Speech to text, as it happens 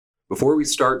Before we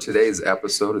start today's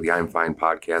episode of the F.I.N.E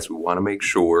podcast, we want to make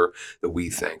sure that we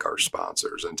thank our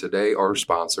sponsors. And today our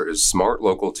sponsor is Smart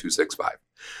Local 265.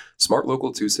 Smart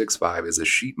Local 265 is a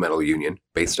sheet metal union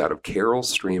based out of Carroll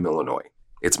Stream, Illinois.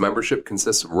 Its membership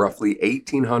consists of roughly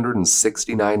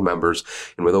 1,869 members,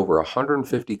 and with over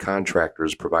 150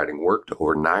 contractors providing work to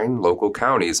over 9 local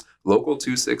counties, Local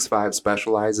 265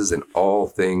 specializes in all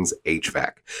things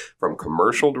HVAC. From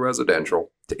commercial to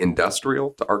residential, to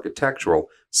industrial to architectural,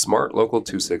 Smart Local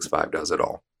 265 does it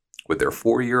all. With their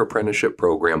 4-year apprenticeship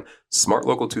program, Smart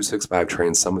Local 265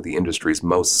 trains some of the industry's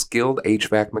most skilled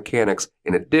HVAC mechanics,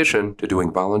 in addition to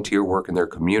doing volunteer work in their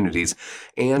communities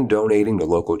and donating to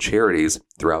local charities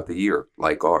throughout the year,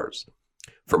 like ours.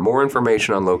 For more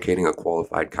information on locating a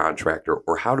qualified contractor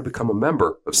or how to become a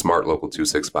member of Smart Local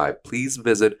 265, please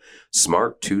visit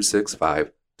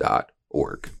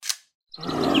smart265.org.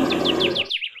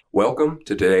 Welcome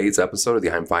to today's episode of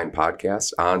the F.I.N.E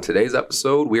podcast. On today's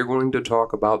episode, we're going to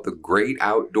talk about the great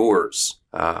outdoors,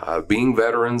 being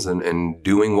veterans and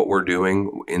doing what we're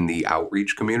doing in the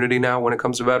outreach community now when it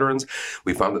comes to veterans.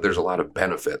 We found that there's a lot of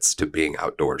benefits to being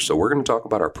outdoors. So we're going to talk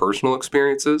about our personal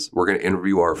experiences. We're going to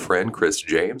interview our friend, Chris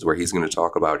James, where he's going to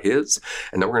talk about his.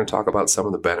 And then we're going to talk about some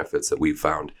of the benefits that we've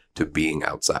found to being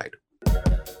outside.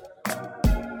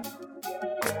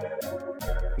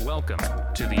 Welcome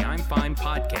to the F.I.N.E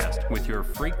podcast with your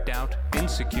freaked out,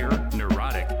 insecure,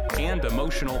 neurotic, and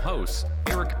emotional hosts,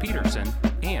 Eric Peterson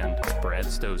and Brad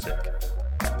Stozick.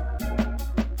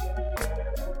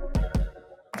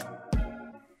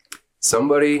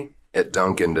 Somebody at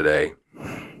Dunkin' today,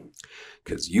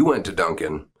 because you went to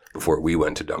Dunkin' before we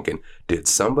went to Dunkin', did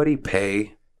somebody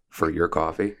pay for your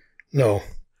coffee? No.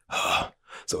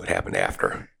 So it happened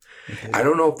after. I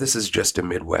don't know if this is just a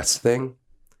Midwest thing,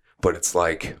 but it's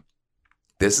like,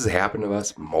 this has happened to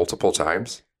us multiple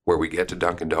times where we get to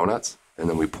Dunkin' Donuts and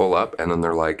then we pull up and then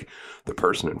they're like, the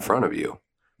person in front of you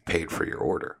paid for your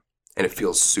order. And it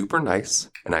feels super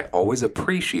nice and I always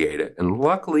appreciate it. And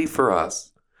luckily for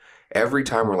us, every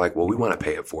time we're like, well, we want to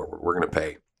pay it forward. We're going to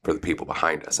pay for the people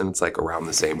behind us. And it's like around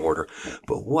the same order.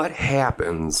 But what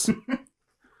happens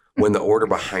when the order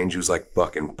behind you is like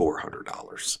fucking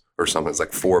 $400 or something? It's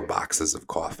like 4 boxes of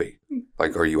coffee.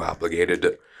 Like, are you obligated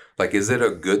to... Like, is it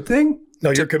a good thing?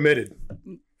 No, you're committed.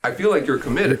 I feel like you're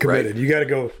committed, You're committed. right? You got to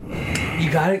go.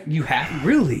 You have,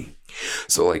 really?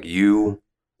 So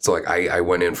I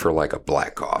went in for like a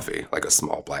black coffee, like a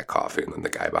small black coffee. And then the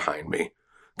guy behind me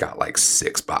got like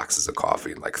 6 boxes of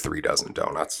coffee and like 3 dozen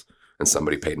donuts. And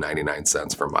somebody paid 99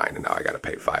 cents for mine. And now I got to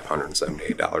pay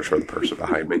 $578 for the person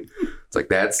behind me. It's like,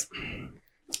 that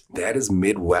is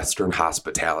Midwestern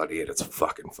hospitality at its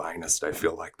fucking finest, I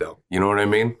feel like, though. You know what I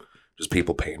mean? Just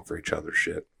people paying for each other's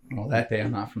shit. Well, that day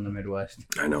I'm not from the Midwest.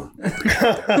 I know.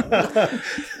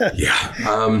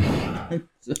 Yeah.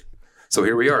 So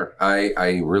here we are.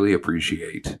 I really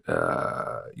appreciate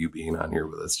you being on here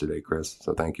with us today, Chris.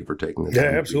 So thank you for taking the time.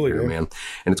 Yeah, absolutely, to be here, man.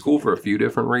 And it's cool for a few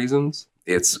different reasons.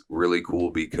 It's really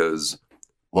cool because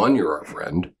 1, you're our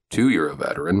friend. 2, you're a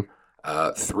veteran.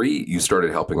 3, you started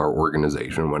helping our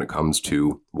organization when it comes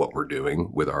to what we're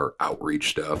doing with our outreach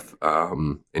stuff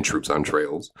and Troops on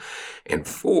Trails. And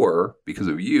 4, because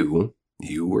of you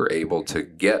were able to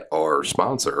get our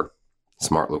sponsor,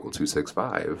 Smart Local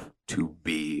 265, to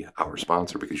be our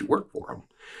sponsor because you work for them.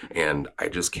 And I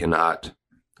just cannot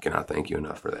thank you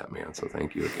enough for that, man. So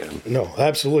thank you again. No,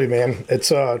 absolutely, man.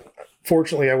 It's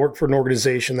fortunately, I work for an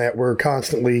organization that we're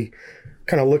constantly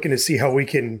kind of looking to see how we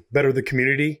can better the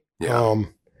community. Yeah.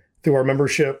 Through our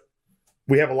membership.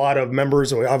 We have a lot of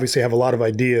members and we obviously have a lot of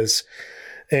ideas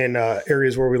and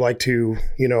areas where we like to,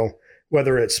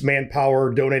 whether it's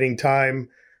manpower, donating time.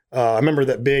 I remember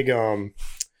that big,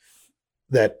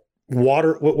 that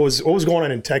water, what was going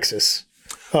on in Texas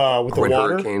with the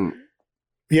water? Hurricane.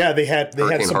 Yeah, they had some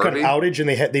Harvey? kind of outage and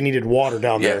they needed water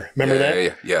down there. Remember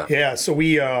that? Yeah. Yeah. So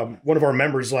we, one of our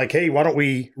members like, hey, why don't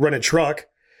we rent a truck?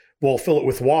 We'll fill it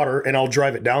with water and I'll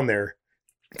drive it down there.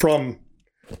 From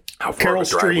How far Carroll of a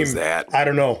drive Stream, was that? I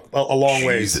don't know, a long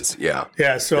ways. Jesus, yeah.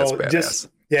 Yeah, so That's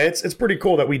it's pretty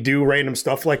cool that we do random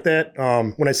stuff like that.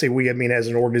 When I say we, I mean as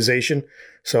an organization.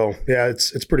 So yeah,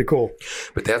 it's pretty cool.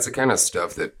 But that's the kind of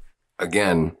stuff that,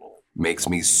 again, makes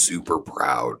me super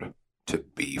proud to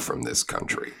be from this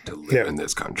country, to live in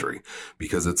this country.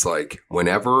 Because it's like,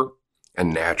 whenever a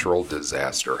natural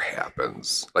disaster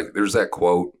happens, like there's that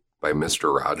quote by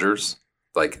Mr. Rogers,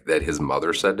 like that his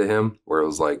mother said to him, where it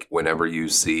was like, whenever you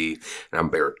see, and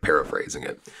I'm paraphrasing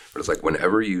it, but it's like,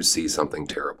 whenever you see something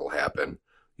terrible happen,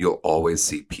 you'll always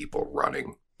see people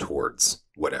running towards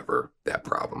whatever that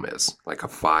problem is, like a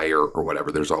fire or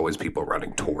whatever. There's always people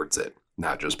running towards it,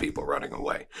 not just people running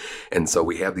away. And so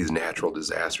we have these natural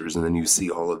disasters, and then you see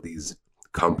all of these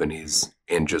companies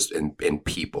and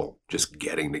people just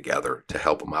getting together to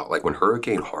help them out. Like when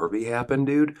Hurricane Harvey happened,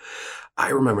 dude, I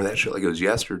remember that shit like it was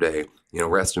yesterday.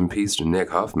 Rest in peace to Nick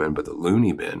Huffman, but the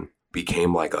Looney Bin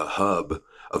became like a hub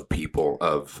of people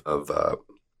of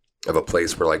a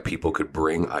place where like people could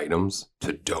bring items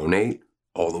to donate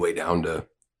all the way down to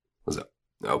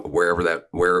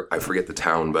where I forget the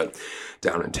town, but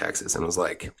down in Texas, and it was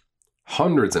like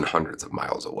hundreds and hundreds of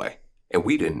miles away, and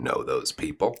we didn't know those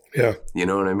people. Yeah, you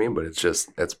know what I mean. But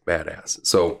that's badass.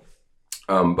 So,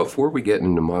 before we get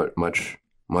into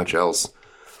much else,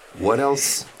 what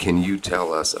else can you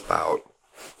tell us about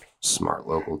Smart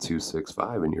Local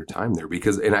 265 and your time there?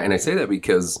 Because I say that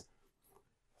because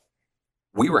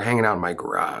we were hanging out in my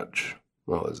garage.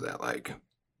 What was that, like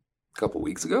a couple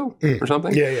weeks ago or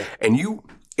something? Yeah. And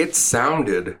it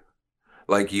sounded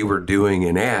like you were doing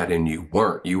an ad, and you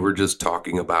weren't. You were just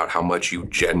talking about how much you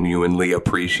genuinely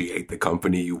appreciate the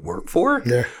company you work for.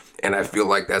 Yeah. And I feel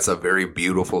like that's a very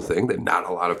beautiful thing that not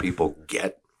a lot of people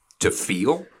get to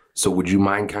feel. So would you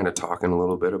mind kind of talking a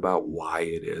little bit about why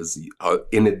it is,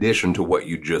 in addition to what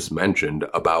you just mentioned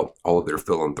about all of their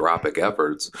philanthropic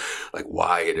efforts, like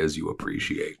why it is you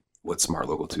appreciate what Smart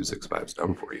Local 265's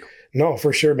done for you? No,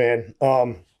 for sure, man.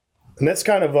 And that's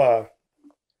kind of I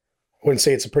wouldn't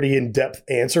say it's a pretty in-depth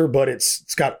answer, but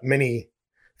it's got many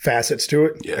facets to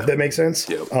it, if that makes sense.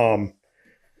 Yep.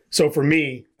 So for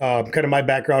me, kind of my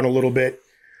background a little bit,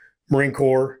 Marine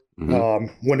Corps.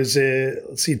 Mm-hmm. When is it?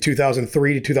 Let's see,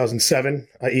 2003 to 2007,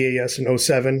 EAS in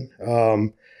 07.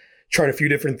 Tried a few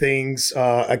different things.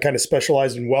 I kind of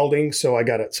specialized in welding, so I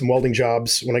got some welding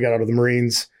jobs when I got out of the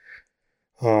Marines.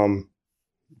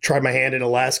 Tried my hand in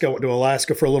Alaska. Went to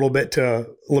Alaska for a little bit.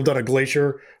 Lived on a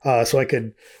glacier, so I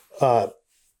could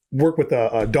work with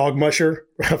a dog musher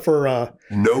for.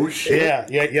 No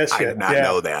shit. Yes. I did not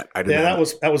know that. That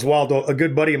was wild. A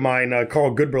good buddy of mine,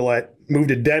 Carl Goodberlet, moved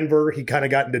to Denver. He kind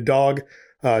of got into dog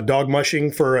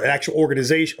mushing for an actual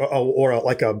organization or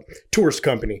like a tourist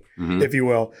company, if you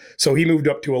will. So he moved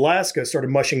up to Alaska, started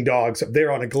mushing dogs up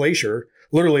there on a glacier,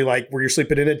 literally like where you're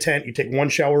sleeping in a tent. You take one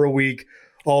shower a week,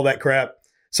 all that crap.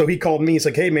 So he called me. He's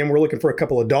like, "Hey man, we're looking for a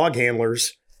couple of dog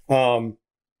handlers. And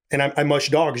I mush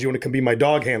dogs. You want to come be my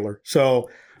dog handler?" So,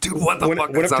 dude, what the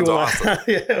fuck? That sounds awesome.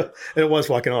 Yeah, it was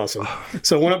fucking awesome.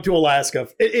 So went up to Alaska.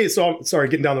 So I'm sorry,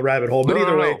 getting down the rabbit hole, but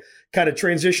either way, kind of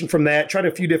transitioned from that. Tried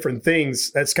a few different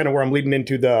things. That's kind of where I'm leading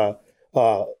into the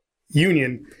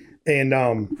union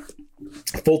and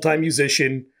full-time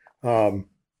musician.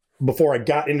 Before I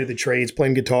got into the trades,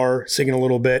 playing guitar, singing a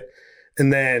little bit.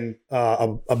 And then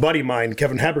a buddy of mine,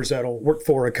 Kevin Haberzettel, worked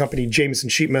for a company, Jameson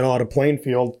Sheet Metal, out of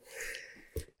Plainfield.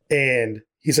 And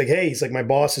he's like, "Hey," he's like, "my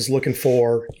boss is looking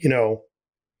for,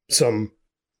 some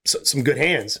good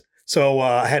hands." So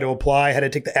I had to apply, I had to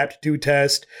take the aptitude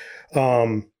test.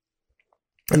 And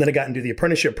then I got into the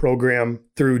apprenticeship program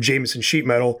through Jameson Sheet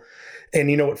Metal. And,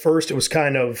 at first it was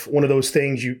kind of one of those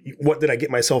things, what did I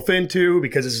get myself into?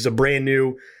 Because this is a brand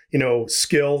new,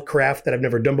 skill, craft that I've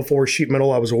never done before. Sheet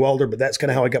metal, I was a welder, but that's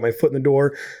kind of how I got my foot in the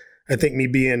door. I think me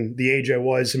being the age I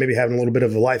was, and maybe having a little bit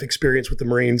of a life experience with the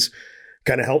Marines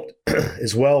kind of helped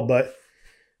as well. But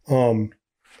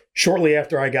shortly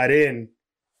after I got in,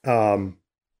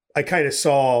 I kind of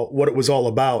saw what it was all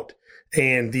about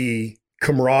and the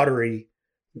camaraderie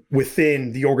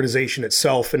within the organization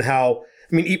itself, and how,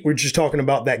 we're just talking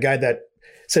about that guy that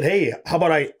said, "Hey, how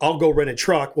about I'll go rent a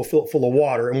truck, we'll fill it full of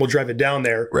water and we'll drive it down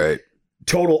there." Right.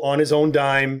 Total on his own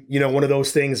dime, one of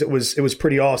those things. It was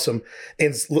pretty awesome.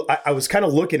 And I was kind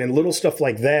of looking, and little stuff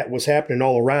like that was happening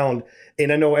all around.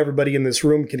 And I know everybody in this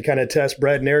room can kind of attest,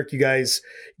 Brad and Eric, you guys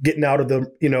getting out of the,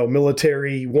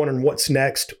 military, wondering what's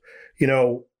next,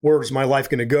 where's my life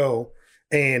going to go?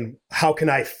 And how can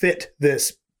I fit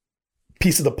this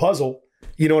piece of the puzzle?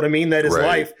 You know what I mean? That is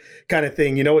life kind of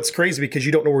thing. It's crazy because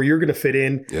you don't know where you're going to fit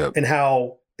in and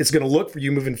how it's going to look for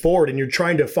you moving forward. And you're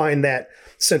trying to find that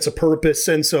sense of purpose,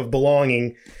 sense of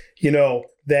belonging,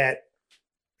 that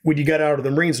when you got out of the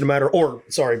Marines,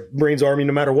 Marines, Army,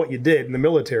 no matter what you did in the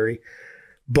military.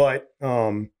 But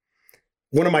one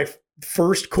of my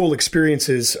first cool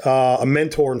experiences, a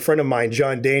mentor and friend of mine,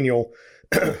 John Daniel,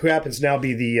 who happens to now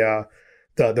be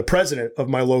the president of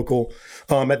my local,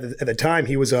 at the time,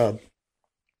 he was a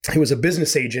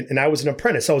business agent and I was an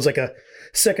apprentice. I was like a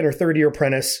second or third year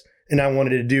apprentice, and I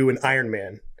wanted to do an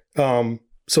Ironman.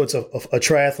 So it's a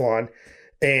triathlon.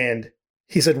 And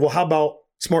he said, "Well, how about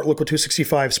Smart Local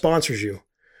 265 sponsors you?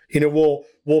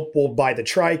 We'll buy the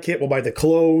tri kit, we'll buy the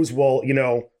clothes,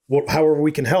 however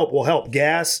we can help, we'll help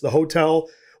gas, the hotel,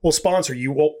 we'll sponsor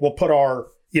you. We'll put our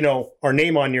our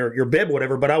name on your bib,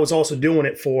 whatever. But I was also doing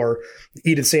it for the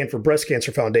Edith Sanford Breast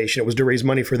Cancer Foundation. It was to raise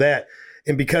money for that.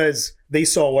 And because they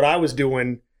saw what I was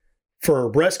doing for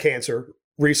breast cancer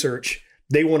research,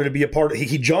 they wanted to be a part of it.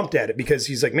 He jumped at it because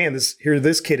he's like, man, this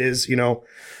kid is,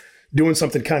 doing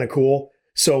something kind of cool.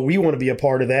 So we want to be a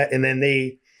part of that. And then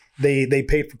they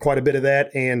paid for quite a bit of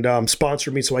that and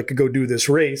sponsored me so I could go do this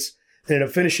race. And ended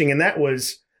up finishing. And I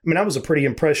was a pretty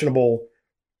impressionable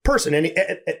person. And,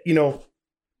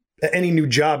 at any new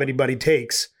job anybody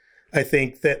takes, I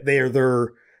think that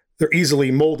they're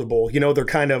easily moldable. They're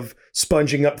kind of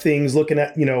sponging up things, looking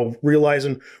at,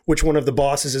 realizing which one of the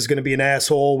bosses is going to be an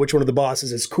asshole, which one of the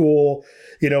bosses is cool,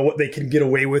 what they can get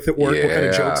away with at work, what kind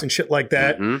of jokes and shit like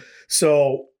that. Mm-hmm.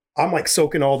 So I'm like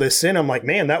soaking all this in. I'm like,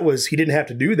 man, he didn't have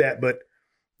to do that, but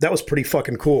that was pretty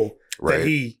fucking cool.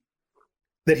 Right.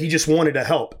 That he just wanted to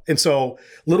help. And so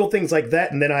little things like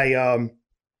that. And then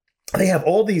they have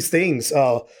all these things,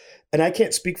 and I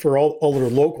can't speak for all of the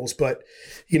locals, but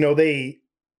they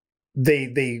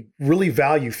really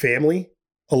value family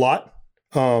a lot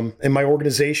in my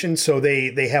organization. So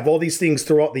they have all these things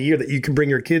throughout the year that you can bring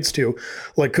your kids to,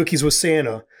 like Cookies with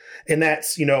Santa. And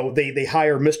that's, they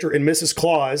hire Mr. and Mrs.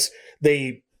 Claus.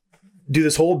 They do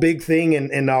this whole big thing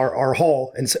in our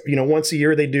hall. And, once a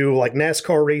year they do like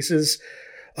NASCAR races.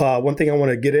 One thing I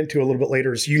want to get into a little bit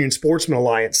later is Union Sportsman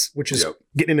Alliance, which is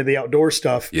getting into the outdoor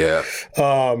stuff. Yeah.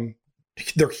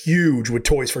 They're huge with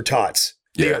Toys for Tots.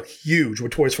 They are huge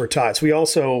with Toys for Tots. We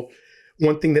also,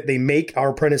 one thing that they make our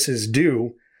apprentices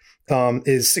do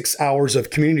is 6 hours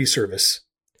of community service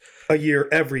a year,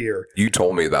 every year. You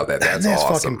told me about that. That's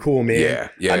awesome. Fucking cool, man.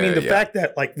 Yeah. I mean, the fact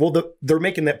that they're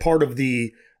making that part of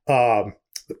the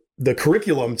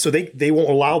curriculum, so they won't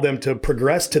allow them to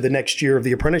progress to the next year of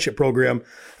the apprenticeship program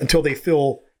until they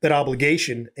fill that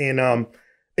obligation. And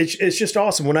it's just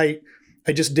awesome. When I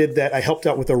just did that, I helped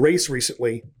out with a race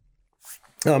recently.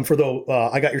 For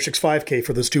I got your 6.5K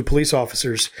for those two police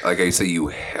officers. Like I say, you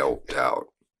helped out.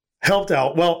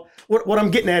 Well, what I'm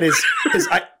getting at is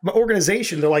my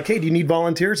organization. They're like, hey, do you need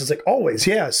volunteers? It's like, always,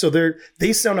 yeah. So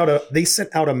they sent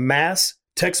out a mass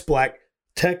text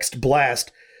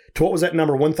blast to, what was that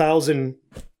number? 1,000.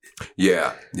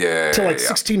 Yeah. To like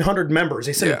 1,600 members.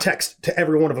 They sent a text to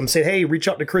every one of them, say, hey, reach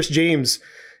out to Chris James.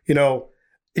 It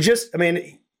just,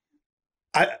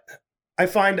 I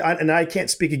find, and I can't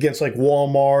speak against like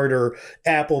Walmart or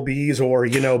Applebee's or,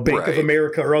 Bank of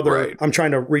America or other. Right. I'm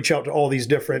trying to reach out to all these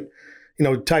different,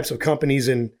 types of companies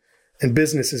and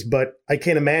businesses, but I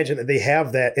can't imagine that they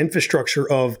have that infrastructure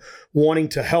of wanting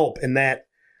to help, and that,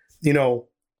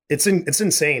 it's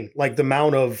insane. Like the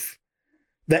amount of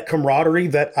that camaraderie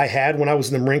that I had when I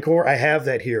was in the Marine Corps, I have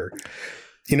that here.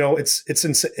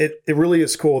 It really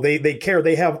is cool. They care.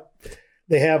 They have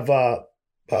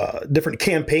different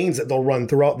campaigns that they'll run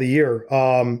throughout the year.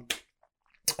 I'm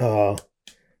trying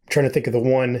to think of the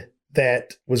one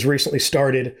that was recently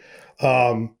started.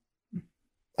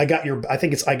 I got your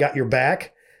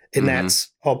back. And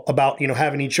that's about,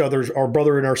 having each other's, our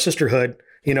brother and our sisterhood,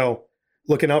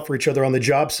 looking out for each other on the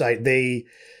job site. They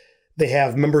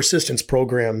have member assistance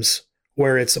programs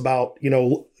where it's about,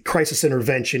 crisis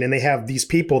intervention. And they have these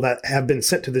people that have been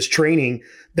sent to this training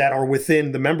that are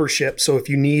within the membership. So if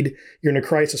you're in a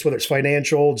crisis, whether it's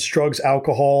financial, it's drugs,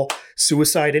 alcohol,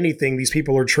 suicide, anything, these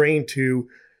people are trained to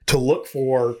look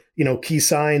for, key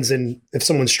signs and if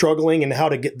someone's struggling and how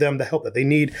to get them the help that they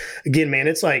need. Again, man,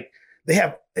 it's like they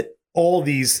have all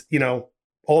these, and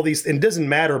it doesn't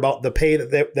matter about the pay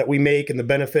that we make and the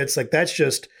benefits. Like that's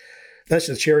just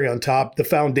cherry on top. The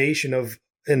foundation of,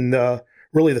 and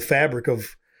really the fabric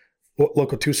of what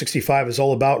Local 265 is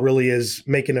all about really is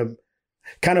making a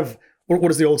kind of,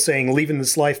 what is the old saying, leaving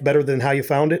this life better than how you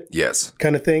found it? Yes.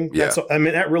 Kind of thing. Yeah.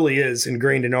 That really is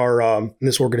ingrained in our, in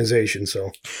this organization.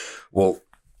 So, well,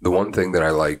 the one thing that I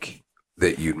like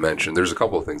that you mentioned, there's a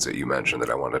couple of things that you mentioned that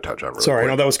I want to touch on. Sorry,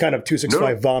 quick. No, that was kind of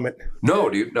 265 vomit. No,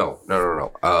 dude, no.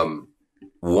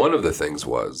 One of the things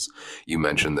was you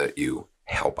mentioned that you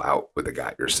help out with a guy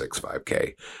at your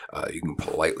 6.5K. You can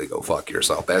politely go fuck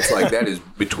yourself. That's like, that is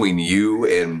between you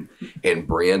and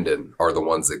Brandon are the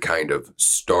ones that kind of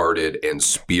started and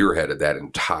spearheaded that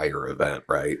entire event,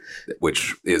 right?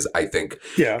 Which is, I think,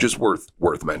 just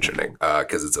worth mentioning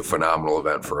because it's a phenomenal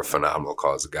event for a phenomenal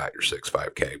cause, a guy at your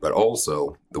 6.5K. But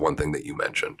also the one thing that you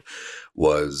mentioned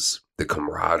was the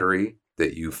camaraderie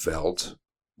that you felt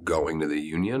going to the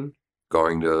union,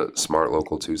 going to Smart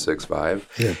Local 265.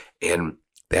 Yeah. And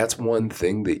that's one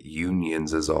thing that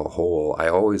unions as a whole, I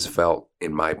always felt,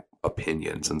 in my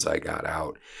opinion, since I got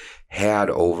out, had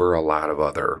over a lot of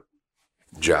other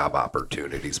job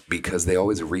opportunities because they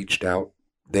always reached out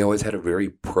they always had a very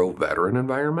pro-veteran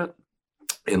environment.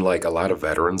 And like a lot of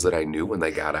veterans that I knew when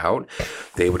they got out,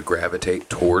 they would gravitate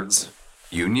towards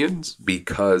unions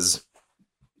because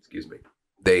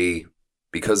they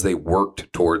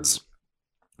worked towards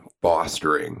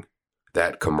fostering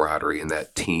that camaraderie and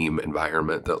that team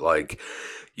environment that like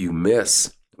you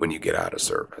miss when you get out of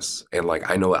service. And like,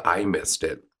 I know I missed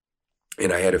it.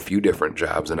 And I had a few different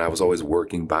jobs and I was always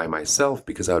working by myself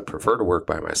because I would prefer to work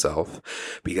by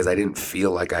myself because I didn't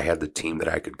feel like I had the team that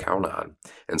I could count on.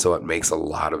 And so it makes a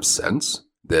lot of sense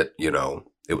that, you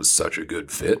know, it was such a good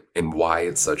fit and why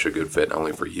it's such a good fit, not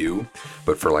only for you,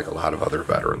 but for like a lot of other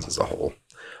veterans as a whole.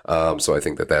 So I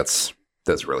think that's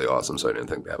really awesome. So I didn't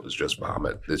think that was just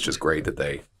vomit. It's just great that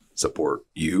they support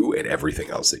you and everything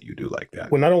else that you do like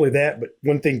that. Well, not only that, but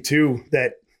one thing too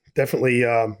that definitely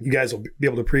you guys will be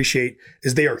able to appreciate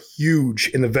is they are huge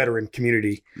in the veteran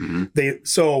community. Mm-hmm.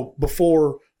 So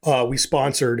before we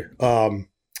sponsored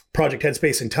Project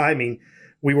Headspace and Timing,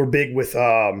 we were big with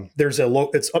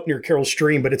it's up near Carroll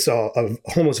Stream, but it's a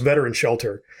homeless veteran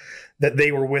shelter that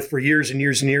they were with for years and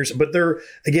years and years. But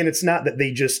again, it's not that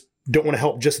they just don't want to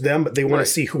help just them, but they want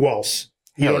to see who else.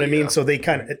 You know what I mean? So they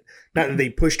kind of, not that they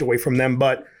pushed away from them,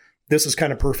 but this is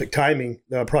kind of perfect timing,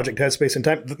 Project Headspace and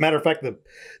Time. Matter of fact,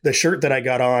 the shirt that I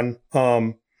got on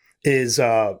is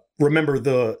Remember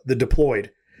the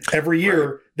Deployed. Every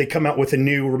year they come out with a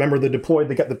new Remember the Deployed.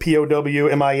 They got the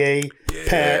POW MIA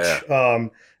patch.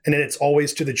 And then it's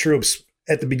always to the troops.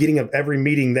 At the beginning of every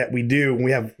meeting that we do,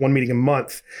 we have one meeting a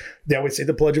month, they always say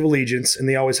the Pledge of Allegiance, and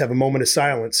they always have a moment of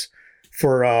silence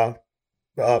for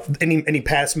any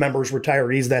past members,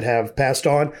 retirees that have passed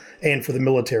on, and for the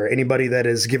military, anybody that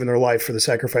has given their life for the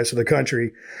sacrifice of the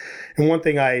country. And one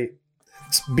thing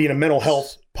being a mental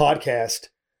health podcast,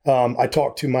 I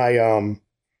talked to my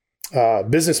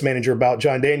business manager about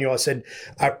John Daniel. I said,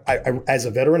 I as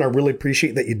a veteran, I really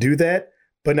appreciate that you do that,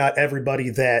 but not everybody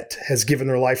that has given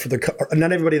their life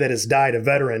not everybody that has died, a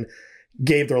veteran,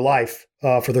 gave their life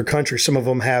for their country. Some of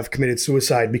them have committed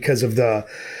suicide because of the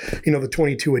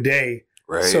 22 a day.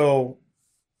 Right. So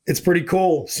it's pretty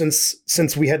cool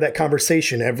since we had that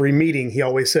conversation. Every meeting, he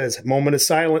always says, moment of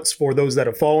silence for those that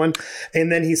have fallen.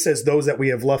 And then he says those that we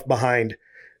have left behind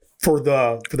for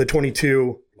the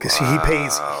 22, because he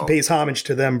pays homage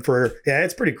to them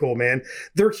it's pretty cool, man.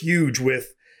 They're huge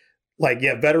with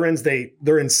veterans.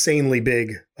 They're insanely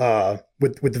big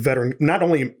with the veteran, not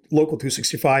only local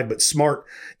 265, but Smart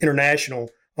International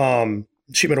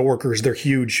sheet metal workers. They're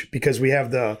huge because we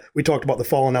talked about the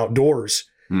fallen outdoors,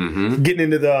 getting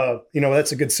into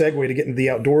that's a good segue to get into the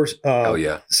outdoors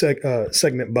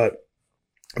segment, but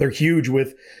they're huge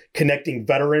with connecting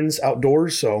veterans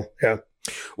outdoors. So, yeah.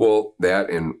 Well, that,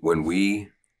 and when we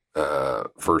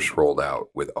first rolled out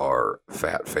with our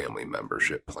Fat Family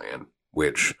membership plan,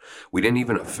 which we didn't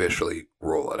even officially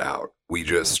roll it out. We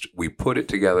put it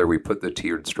together. We put the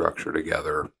tiered structure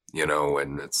together,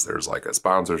 and there's like a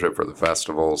sponsorship for the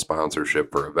festival,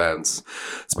 sponsorship for events,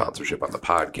 sponsorship on the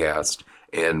podcast.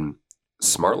 And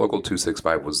Smart Local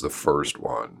 265 was the first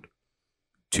one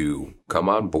to come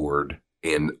on board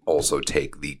and also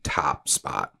take the top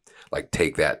spot, like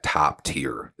take that top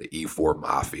tier, the E4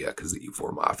 Mafia, because the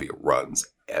E4 Mafia runs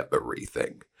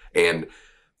everything. And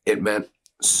it meant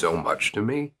so much to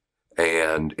me.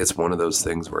 And it's one of those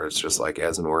things where it's just like,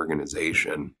 as an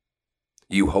organization,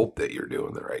 you hope that you're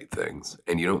doing the right things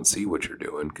and you don't see what you're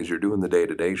doing because you're doing the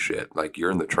day-to-day shit. Like, you're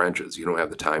in the trenches. You don't have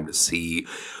the time to see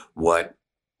what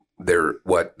the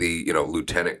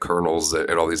lieutenant colonels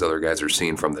and all these other guys are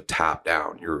seeing from the top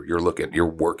down. You're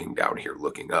working down here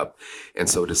looking up. And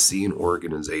so to see an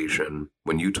organization,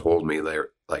 when you told me that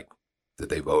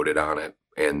they voted on it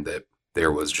and that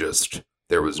there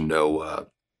was no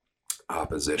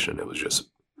opposition. It was just,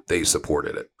 they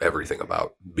supported it. Everything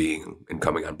about being and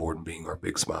coming on board and being our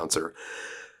big sponsor.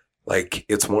 Like,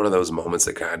 it's one of those moments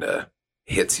that kind of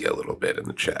hits you a little bit in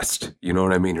the chest. You know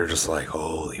what I mean? You're just like,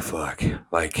 holy fuck.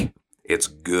 Like, it's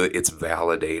good. It's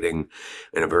validating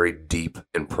in a very deep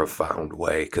and profound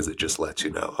way, because it just lets you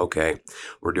know, okay,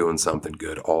 we're doing something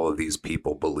good. All of these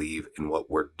people believe in what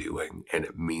we're doing, and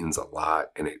it means a lot,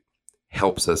 and it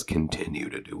helps us continue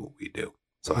to do what we do.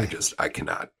 So I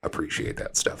cannot appreciate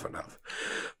that stuff enough.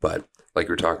 But like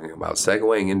you're talking about,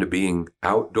 segueing into being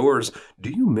outdoors, do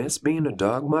you miss being a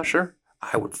dog musher?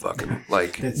 I would fucking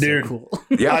That's dude. So cool.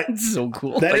 Yeah. That's so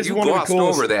cool. That like, is you one of the glossed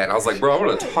coolest. over that. And I was like, bro, I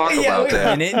want to talk about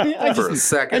that for a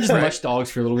second. I just mushed dogs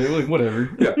for a little bit. Like,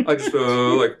 whatever. Yeah, I just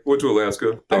went to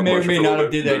Alaska. I may or may not have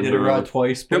did that. I did it around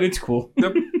twice, but it's cool.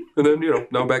 Yep. And then,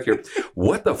 now I'm back here.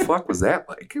 What the fuck was that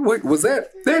like? What was that?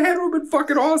 That had to have been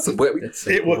fucking awesome.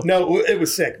 It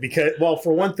was sick because, well,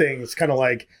 for one thing, it's kind of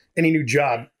like, any new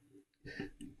job.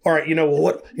 All right,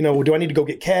 do I need to go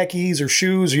get khakis or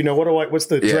shoes? What's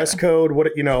the dress code?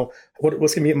 What's going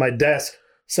to be at my desk?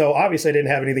 So obviously I didn't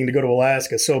have anything to go to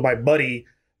Alaska. So my buddy,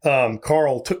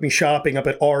 Carl, took me shopping up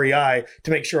at REI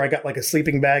to make sure I got like a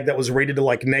sleeping bag that was rated to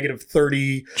like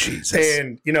 -30. Jesus.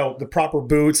 And, the proper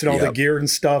boots and all the gear and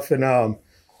stuff. And I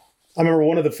remember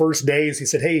one of the first days he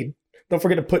said, hey, don't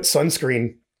forget to put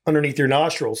sunscreen underneath your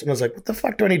nostrils. And I was like, what the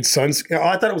fuck do I need sunscreen?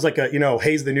 I thought it was like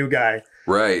Hayes the new guy.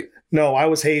 Right. No, I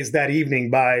was hazed that evening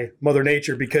by Mother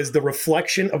Nature because the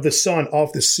reflection of the sun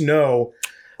off the snow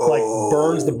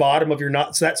burns the bottom of your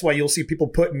nostrils. So that's why you'll see people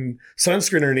putting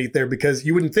sunscreen underneath there because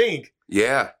you wouldn't think.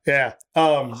 Yeah. Yeah.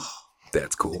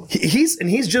 That's cool. He's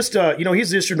just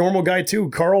he's just a normal guy too.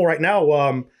 Carl right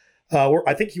now,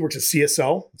 I think he works at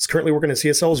CSL. He's currently working at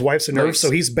CSL. His wife's a nurse,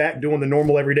 so he's back doing the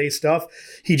normal everyday stuff.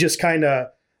 He just kind of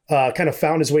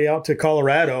found his way out to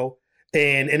Colorado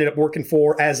and ended up working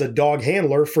as a dog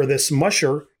handler for this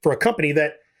musher for a company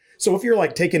that. So if you're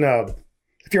like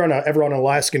if you're ever on an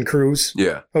Alaskan cruise,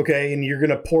 okay, and you're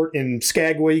gonna port in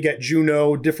Skagway, you got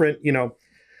Juneau, different,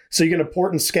 so you're gonna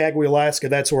port in Skagway, Alaska.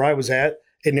 That's where I was at.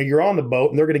 And then you're on the boat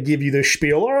and they're going to give you this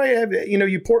spiel. All right,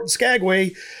 you port in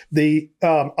Skagway, the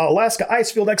Alaska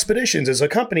Icefield Expeditions is a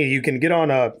company. You can get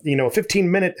on a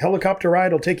 15-minute helicopter ride.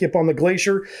 It'll take you up on the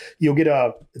glacier. You'll get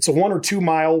it's a 1 or 2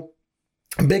 mile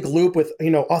big loop with,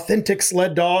 authentic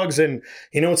sled dogs. And,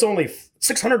 it's only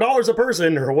 $600 a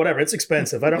person or whatever. It's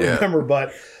expensive. I don't remember,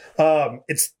 but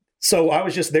so I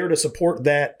was just there to support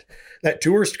that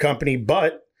tourist company,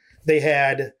 but they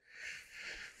had,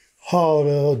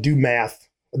 do math.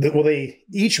 Well,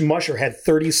 each musher had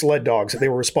 30 sled dogs that they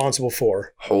were responsible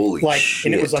for. Holy shit.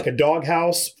 And it was like a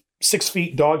doghouse, 6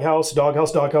 feet doghouse,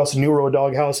 new row of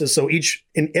doghouses. So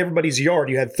in everybody's yard,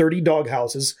 you had 30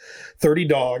 doghouses, 30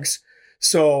 dogs.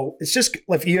 So it's just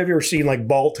like, you have ever seen like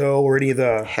Balto or any of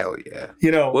the... Hell yeah.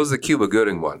 What was the Cuba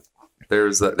Gooding one?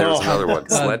 There's another one.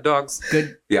 Sled dogs?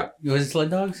 Good. Yeah. Was it sled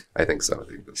dogs? I think so. I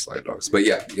think the sled dogs. But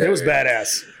yeah. It was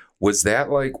badass. Was that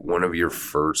like one of your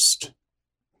first,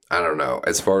 I don't know,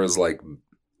 as far as like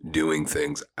doing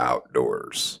things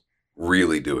outdoors,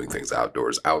 really doing things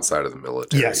outdoors outside of the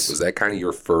military? Yes. Was that kind of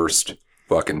your first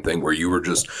fucking thing where you were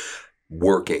just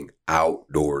working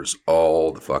outdoors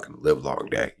all the fucking live long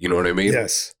day? You know what I mean?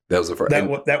 Yes. That was the first.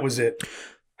 That was it.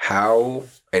 How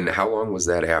long was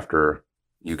that after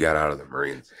you got out of the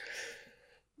Marines?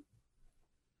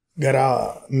 Got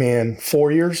out,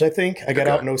 4 years, I think. I got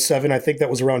out in 2007. I think that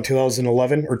was around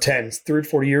 2011 or 10, 3 or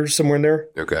 4 years, somewhere in there.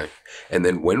 Okay. And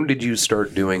then when did you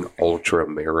start doing ultra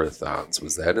marathons?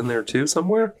 Was that in there too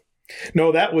somewhere?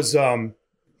 No, that was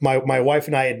my wife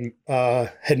and I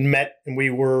had met, and we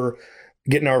were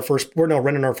renting our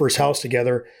first house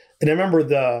together. And I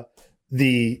remember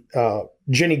the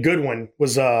Jenny Goodwin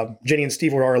was Jenny and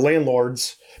Steve were our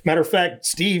landlords. Matter of fact,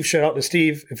 Steve, shout out to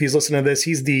Steve if he's listening to this.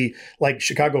 He's the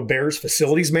Chicago Bears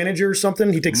facilities manager or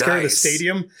something. He takes care of the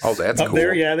stadium. Oh, that's up cool.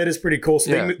 There, yeah, that is pretty cool.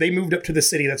 So they moved up to the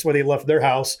city. That's why they left their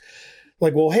house.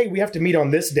 Like, well, hey, we have to meet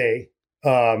on this day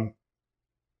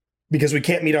because we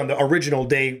can't meet on the original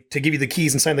day to give you the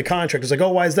keys and sign the contract. It's like,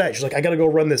 oh, why is that? She's like, I got to go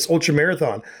run this ultra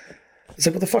marathon. It's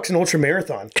like, what the fuck's an ultra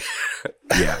marathon?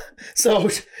 Yeah. So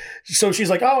she's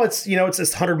like, oh, it's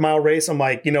this 100-mile race. I'm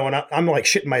like, and I'm like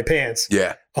shitting my pants.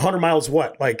 Yeah. 100 miles,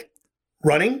 what? Like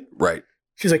running? Right.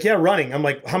 She's like, yeah, running. I'm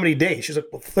like, how many days? She's like,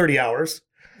 well, 30 hours.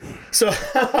 So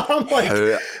I'm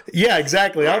like, yeah,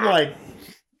 exactly. I'm like,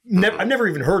 I've never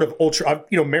even heard of ultra,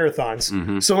 marathons.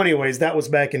 Mm-hmm. So anyways, that was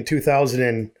back in 2000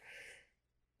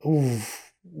 and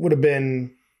would have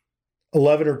been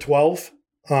 11 or 12.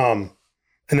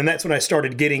 And then that's when I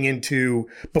started getting into,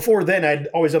 before then I'd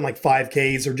always done like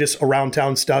 5Ks or just around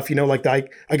town stuff, like I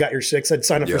Got Your Six. I'd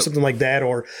sign up for something like that,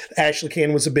 or Ashley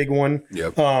Can was a big one.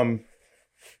 Yep. And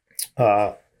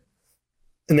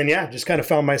then, just kind of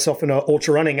found myself in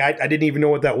ultra running. I didn't even know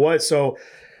what that was. So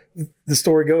the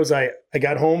story goes, I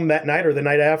got home that night or the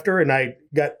night after, and I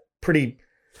got pretty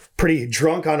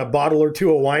drunk on a bottle or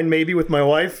two of wine, maybe with my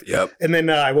wife. Yep. And then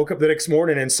I woke up the next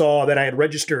morning and saw that I had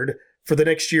registered for the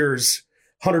next year's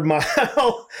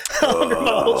 100-mile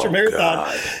ultra marathon.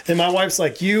 God. And my wife's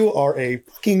like, you are a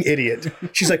fucking idiot.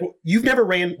 She's like, well, you've never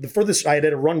ran. The furthest I had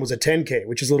to run was a 10K,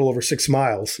 which is a little over 6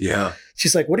 miles. Yeah.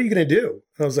 She's like, what are you going to do?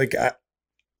 And I was like,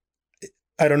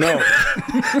 I don't know.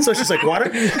 So she's like,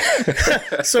 what?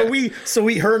 So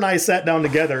her and I sat down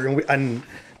together and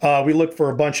we looked for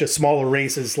a bunch of smaller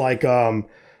races. Like,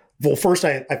 first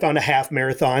I found a half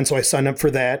marathon. So I signed up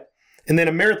for that. And then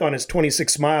a marathon is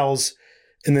 26 miles.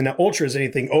 And then the ultra is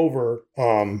anything over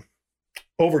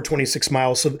over 26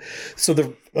 miles. So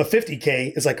the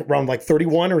 50K is like around like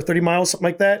 31 or 30 miles, something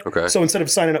like that. Okay. So instead of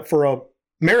signing up for a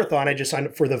marathon, I just signed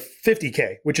up for the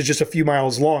 50K, which is just a few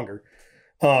miles longer.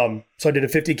 So I did a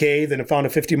 50K, then I found a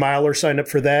 50 miler, signed up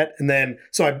for that. And then,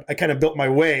 so I kind of built my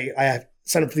way. I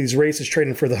signed up for these races,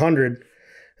 training for the 100.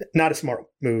 Not a smart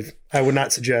move. I would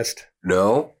not suggest.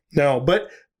 No, but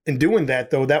in doing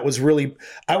that though, that was really,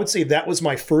 I would say that was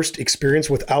my first experience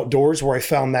with outdoors where I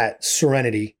found that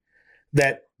serenity,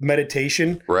 that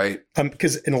meditation. Right.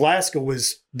 Because in Alaska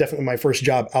was definitely my first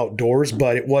job outdoors,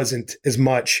 but it wasn't as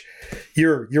much.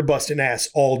 You're busting ass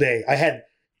all day. I had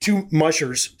 2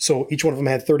 mushers, so each one of them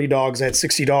had 30 dogs. I had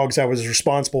 60 dogs I was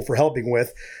responsible for helping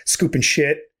with, scooping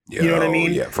shit. You know what I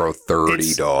mean? Yeah, for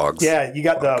 30 dogs. Yeah, you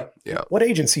got what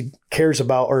agency cares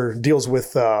about or deals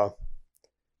with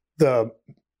the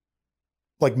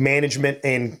like management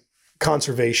and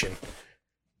conservation?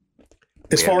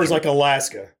 As far as like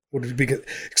Alaska.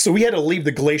 So we had to leave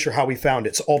the glacier how we found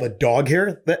it. So all the dog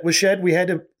hair that was shed, we had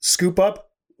to scoop up.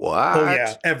 What? Oh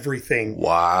yeah, everything.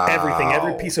 Wow. Everything.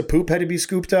 Every piece of poop had to be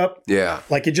scooped up. Yeah.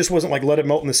 Like it just wasn't like let it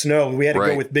melt in the snow. We had to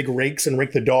go with big rakes and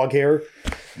rake the dog hair.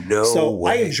 No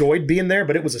way. I enjoyed being there,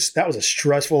 but that was a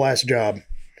stressful ass job.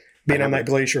 Being on that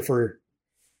glacier for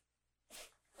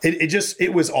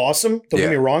it was awesome. Don't get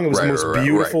me wrong, it was the most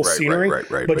beautiful scenery.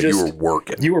 But just, you were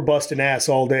working. You were busting ass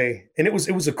all day. And it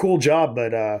was a cool job,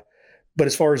 but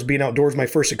as far as being outdoors, my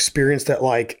first experience that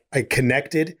like I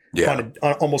connected on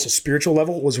almost a spiritual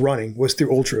level was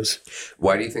through ultras.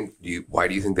 Why do you think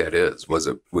that is? Was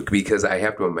it because I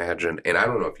have to imagine, and I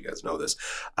don't know if you guys know this,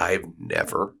 I've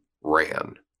never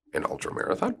ran an ultra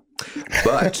marathon,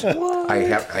 but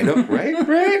I know, right?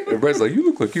 Everybody's like, you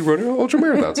look like you run an ultra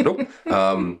marathons. Nope.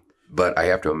 But I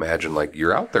have to imagine, like,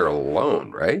 you're out there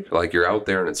alone, right? Like, you're out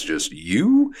there and it's just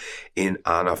you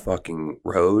on a fucking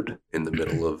road in the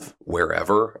middle of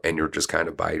wherever, and you're just kind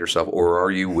of by yourself. Or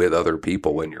are you with other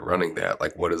people when you're running that?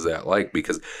 Like, what is that like?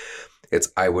 Because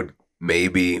I would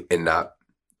maybe, and not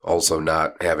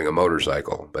having a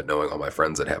motorcycle, but knowing all my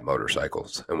friends that have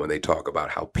motorcycles. And when they talk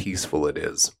about how peaceful it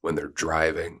is when they're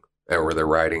driving or they're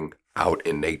riding out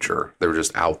in nature, they're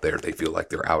just out there. They feel like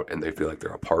they're out and they feel like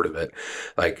they're a part of it.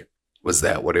 Like, was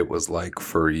that what it was like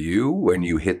for you when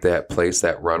you hit that place,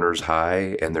 that runner's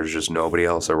high, and there's just nobody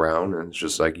else around and it's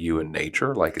just like you and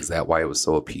nature? Like, is that why it was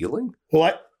so appealing?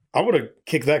 Well, I would have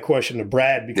kicked that question to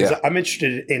Brad because I'm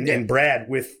interested in Brad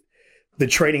with the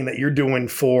training that you're doing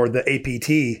for the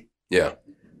APT. Yeah.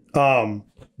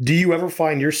 Do you ever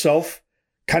find yourself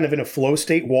kind of in a flow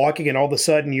state walking and all of a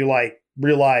sudden you like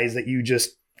realize that you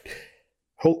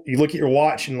look at your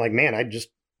watch and like, man, I just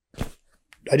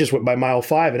went by mile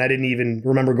 5 and I didn't even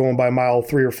remember going by mile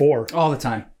 3 or 4. All the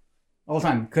time.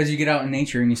 Because you get out in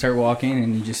nature and you start walking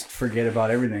and you just forget about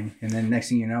everything. And then next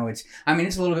thing you know, it's a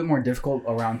little bit more difficult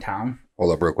around town.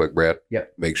 Hold up real quick, Brad.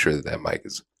 Yep. Make sure that mic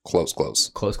is close.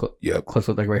 Close. Yep. Close,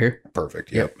 like right here?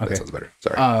 Perfect. Yep. Okay. That sounds better.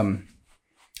 Sorry.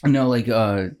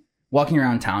 Walking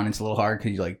around town, it's a little hard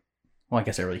because I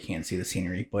guess I really can't see the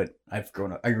scenery, but I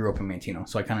grew up in Mantino,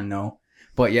 so I kind of know.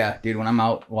 But yeah, dude, when I'm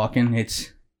out walking,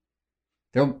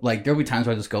 there'll be times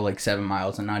where I just go like 7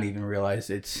 miles and not even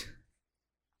realize it's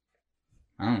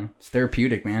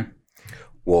therapeutic, man.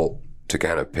 Well, to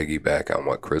kind of piggyback on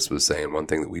what Chris was saying, one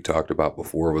thing that we talked about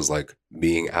before was like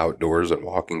being outdoors and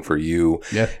walking for you,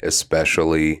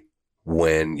 especially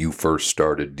when you first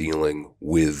started dealing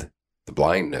with the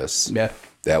blindness. Yeah.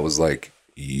 That was like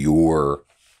your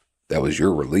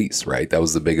release, right? That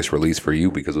was the biggest release for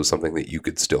you because it was something that you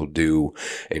could still do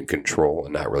and control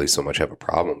and not really so much have a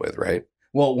problem with, right?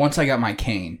 Well, once I got my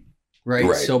cane,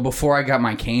 right? So before I got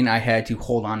my cane, I had to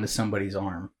hold on to somebody's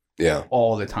arm. Yeah.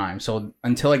 All the time. So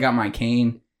until I got my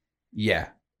cane, yeah.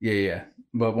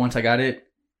 But once I got it,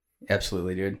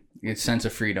 absolutely, dude. It's sense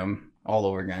of freedom all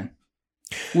over again.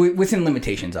 Within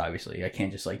limitations, obviously. I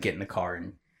can't just like get in the car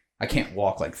and I can't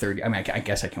walk like 30. I mean, I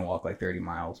guess I can walk like 30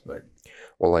 miles, but.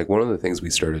 Well, like one of the things we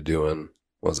started doing,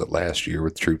 was it last year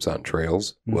with Troops on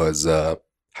Trails, was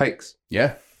hikes.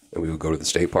 Yeah. And we would go to the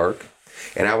state park.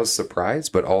 And I was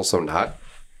surprised, but also not.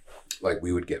 Like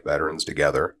we would get veterans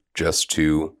together just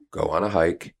to go on a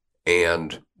hike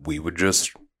and we would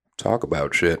just talk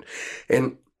about shit.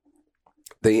 And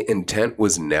the intent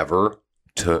was never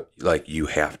to like, you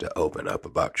have to open up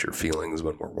about your feelings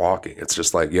when we're walking. It's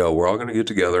just like, yo, we're all going to get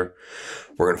together.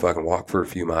 We're going to fucking walk for a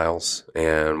few miles.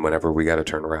 And whenever we got to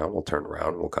turn around, we'll turn around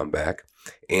and we'll come back.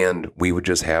 And we would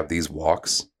just have these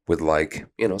walks with like,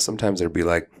 sometimes there'd be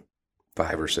like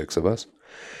 5 or 6 of us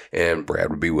and Brad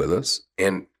would be with us.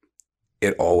 And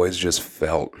it always just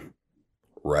felt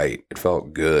right. It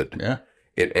felt good. Yeah.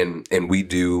 And we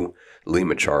do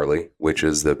Lima Charlie, which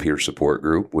is the peer support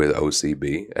group with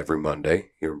OCB every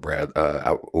Monday here in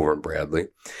out over in Bradley.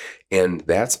 And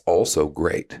that's also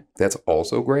great.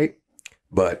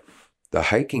 But the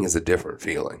hiking is a different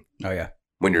feeling. Oh yeah.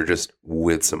 When you're just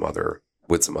with some other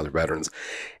veterans.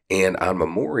 And on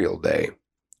Memorial Day,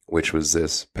 which was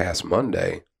this past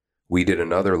Monday, we did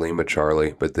another Lima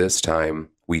Charlie, but this time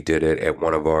we did it at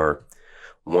one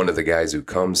of the guys who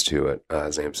comes to it.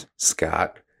 His name's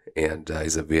Scott, and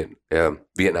he's a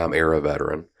Vietnam era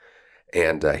veteran.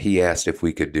 And he asked if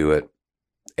we could do it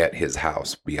at his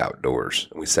house, be outdoors.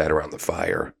 And we sat around the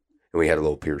fire, and we had a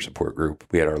little peer support group.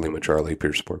 We had our Lima Charlie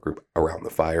peer support group around the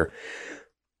fire.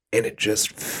 And it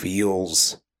just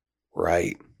feels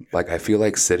right. Like, I feel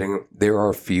like there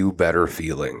are few better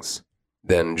feelings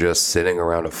than just sitting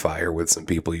around a fire with some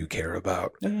people you care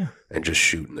about and just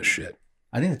shooting the shit.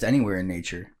 I think it's anywhere in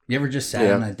nature. You ever just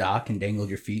sat on a dock and dangled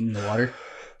your feet in the water?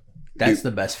 That's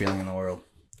the best feeling in the world.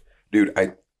 Dude,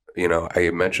 I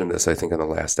mentioned this, I think, in the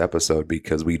last episode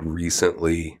because we'd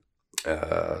recently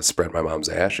spread my mom's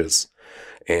ashes,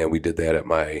 and we did that at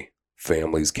my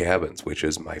family's cabins, which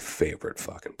is my favorite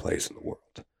fucking place in the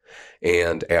world.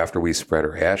 And after we spread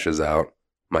her ashes out,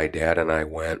 my dad and I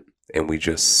went and we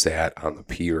just sat on the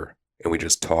pier and we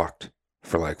just talked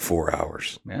for like 4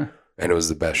 hours. Yeah. And it was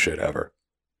the best shit ever.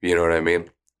 You know what I mean?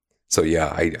 So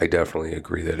yeah, I definitely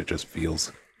agree that it just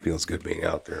feels good being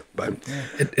out there. But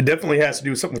it definitely has to do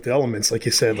with something with the elements, like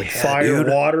you said, like fire,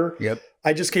 water. Yep.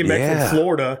 I just came back from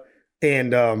Florida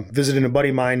and visited a buddy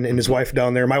of mine and his wife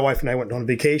down there. My wife and I went on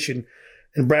vacation,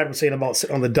 and Brad was saying about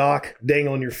sitting on the dock,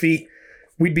 dangling your feet.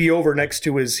 We'd be over next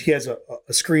to he has a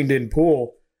screened-in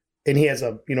pool, and he has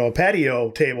a patio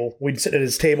table. We'd sit at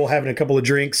his table having a couple of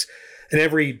drinks, and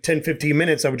every 10, 15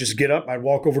 minutes, I would just get up. I'd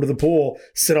walk over to the pool,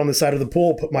 sit on the side of the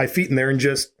pool, put my feet in there, and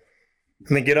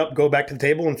then get up, go back to the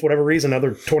table, and for whatever reason,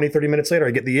 another 20, 30 minutes later,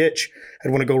 I get the itch.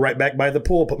 I'd want to go right back by the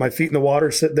pool, put my feet in the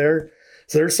water, sit there.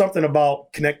 So there's something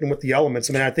about connecting with the elements.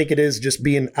 I mean, I think it is just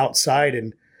being outside,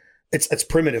 and it's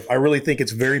primitive. I really think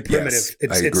it's very primitive.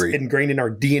 Yes, it's ingrained in our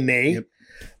DNA. Yep.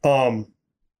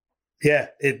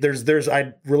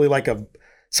 I'd really like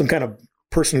some kind of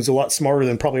person who's a lot smarter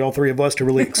than probably all three of us to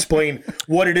really explain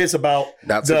what it is about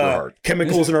the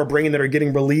chemicals in our brain that are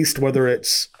getting released, whether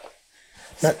it's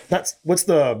what's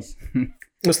the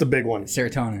big one?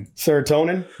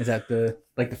 Serotonin? Is that the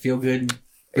feel good?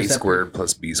 A squared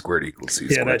plus B squared equals C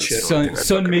squared. Yeah, that shit.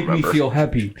 Sun make me feel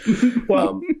happy.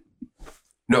 Well,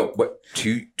 no, but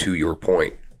to your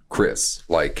point, Chris,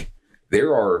 like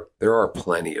there are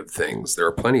plenty of things. There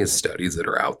are plenty of studies that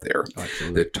are out there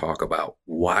that talk about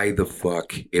why the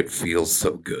fuck it feels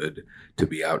so good to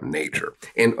be out in nature.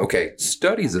 And okay,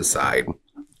 studies aside,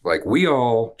 like we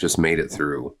all just made it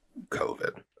through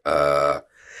COVID.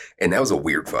 And that was a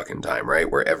weird fucking time,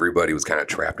 right? Where everybody was kind of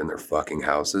trapped in their fucking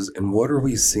houses. And what are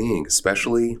we seeing?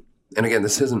 Especially, and again,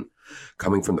 this isn't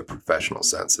coming from the professional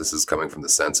sense. This is coming from the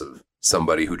sense of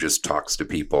somebody who just talks to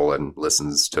people and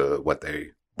listens to what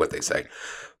they say.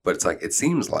 But it's like, it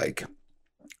seems like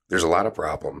there's a lot of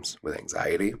problems with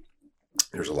anxiety.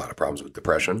 There's a lot of problems with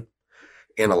depression.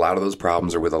 And a lot of those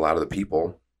problems are with a lot of the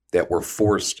people that were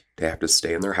forced to have to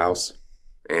stay in their house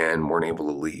and weren't able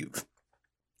to leave.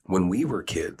 When we were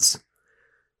kids,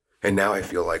 and now I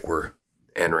feel like we're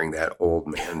entering that old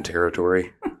man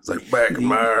territory. It's like back in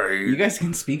my... You guys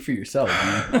can speak for yourself,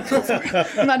 man.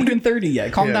 I'm not even 30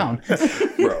 yet. Calm down.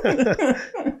 Bro,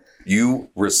 you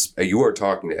are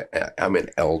talking to... I'm an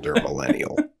elder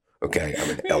millennial. Okay, I'm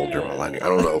an elder millennial. I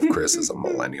don't know if Chris is a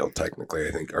millennial technically.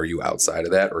 I think, are you outside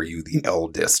of that, or are you the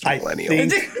eldest millennial?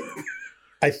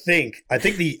 I think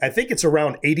it's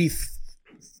around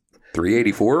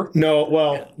 384? No,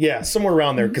 well, yeah, somewhere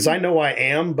around there. Because I know I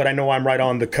am, but I know I'm right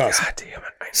on the cusp. God damn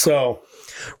it! So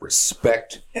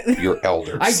respect your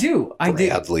elders. I do.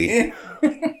 Bradley.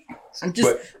 I'm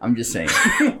just saying.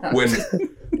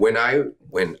 when I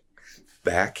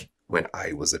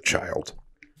was a child,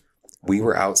 we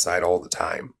were outside all the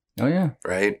time. Oh yeah,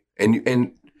 right.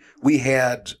 And we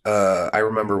had, I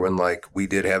remember when like we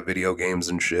did have video games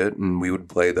and shit, and we would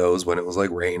play those when it was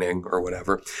like raining or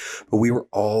whatever. But we were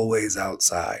always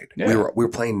outside. Yeah. We were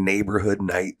playing neighborhood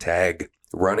night tag,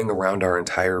 running around our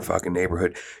entire fucking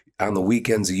neighborhood. On the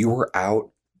weekends, you were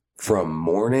out from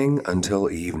morning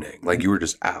until evening. Like you were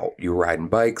just out. You were riding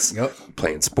bikes,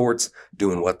 playing sports,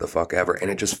 doing what the fuck ever, and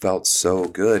it just felt so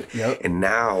good. Yep. And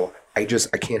now I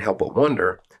can't help but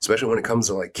wonder, especially when it comes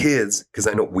to like kids, because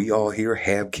I know we all here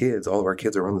have kids. All of our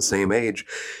kids are around the same age.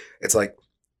 It's like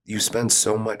you spend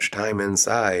so much time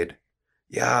inside.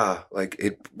 Yeah, like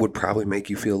it would probably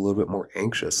make you feel a little bit more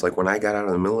anxious. Like when I got out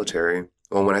of the military,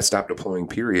 Well, when I stopped deploying,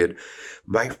 period,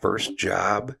 my first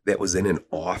job that was in an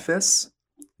office,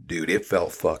 dude, it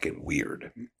felt fucking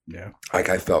weird. Yeah. Like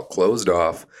I felt closed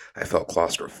off. I felt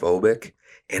claustrophobic.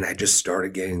 And I just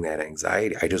started getting that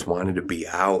anxiety. I just wanted to be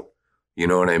out. You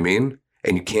know what I mean?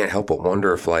 And you can't help but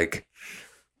wonder if like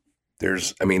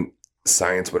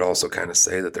science would also kind of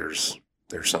say that there's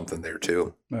something there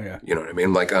too. Oh yeah. You know what I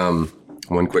mean? Like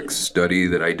one quick study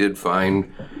that I did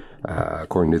find,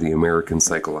 according to the American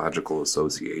Psychological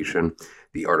Association,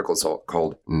 the article's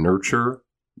called Nurture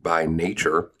by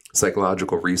Nature.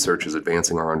 Psychological research is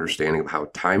advancing our understanding of how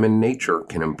time in nature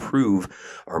can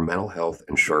improve our mental health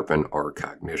and sharpen our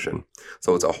cognition.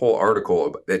 So it's a whole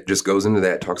article that just goes into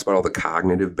that, talks about all the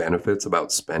cognitive benefits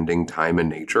about spending time in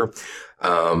nature.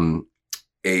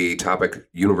 A topic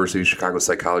University of Chicago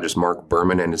psychologist Mark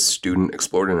Berman and his student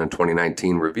explored in a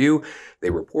 2019 review.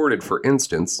 They reported, for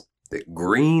instance, that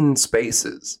green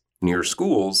spaces near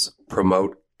schools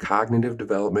promote cognitive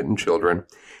development in children,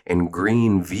 and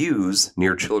green views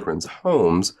near children's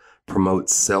homes promote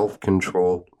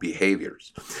self-controlled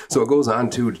behaviors. So it goes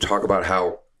on to talk about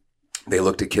how they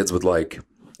looked at kids with like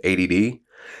ADD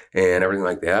and everything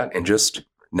like that. And just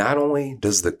not only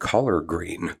does the color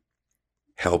green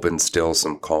help instill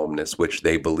some calmness, which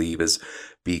they believe is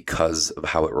because of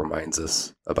how it reminds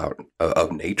us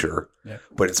of nature. Yeah.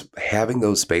 But it's having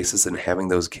those spaces and having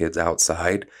those kids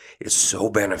outside is so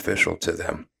beneficial to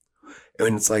them.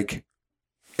 And it's like,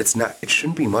 it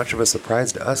shouldn't be much of a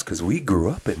surprise to us because we grew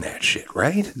up in that shit,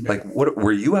 right? Yeah. Like, what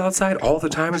were you outside all the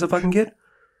time as a fucking kid?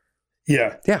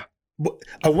 Yeah. Yeah.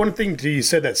 One thing you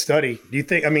said that study, do you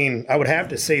think, I would have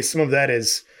to say some of that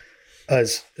is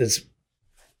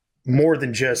more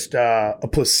than just a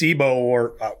placebo,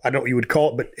 or I don't know what you would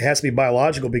call it, but it has to be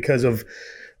biological because of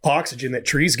oxygen that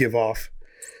trees give off.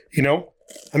 You know,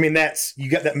 you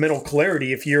got that mental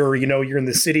clarity if you're in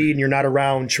the city and you're not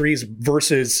around trees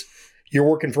versus you're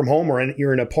working from home or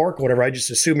you're in a park or whatever. I just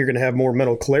assume you're going to have more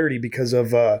mental clarity because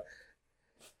of, I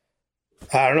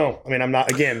don't know. I'm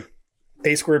not, again,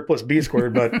 A squared plus B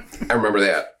squared, but. I remember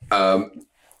that.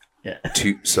 Yeah.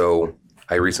 So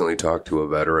I recently talked to a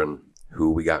veteran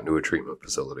who we got into a treatment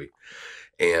facility.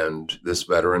 And this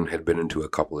veteran had been into a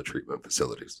couple of treatment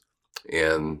facilities.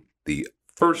 And the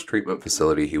first treatment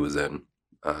facility he was in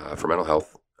for mental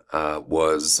health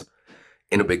was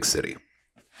in a big city.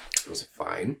 It was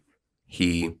fine.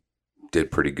 He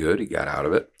did pretty good. He got out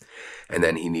of it. And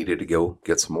then he needed to go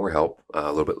get some more help a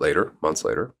little bit later, months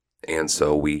later. And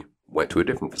so we went to a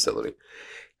different facility.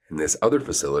 And this other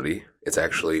facility, it's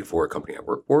actually for a company I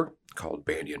work for, called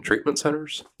Banyan Treatment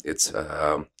Centers. It's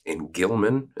in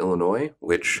Gilman, Illinois,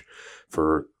 which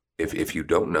if you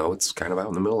don't know, it's kind of out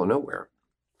in the middle of nowhere.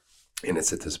 And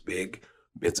it's at this big,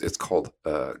 it's called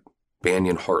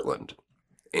Banyan Heartland.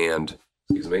 And,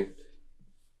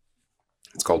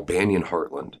 it's called Banyan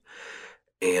Heartland.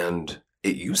 And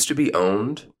it used to be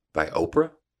owned by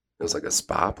Oprah. It was like a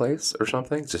spa place or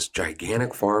something. It's this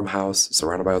gigantic farmhouse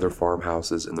surrounded by other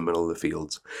farmhouses in the middle of the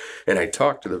fields. And I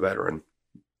talked to the veteran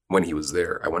when he was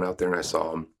there. I went out there and I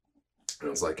saw him. And I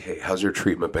was like, hey, how's your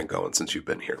treatment been going since you've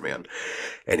been here, man?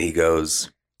 And he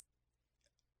goes,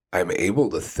 I'm able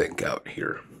to think out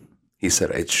here. He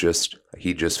said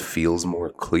he just feels more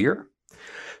clear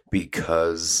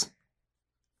because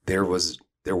there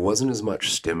wasn't as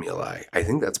much stimuli. I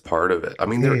think that's part of it.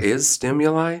 There is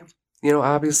stimuli,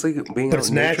 obviously being, but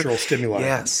it's natural stimuli.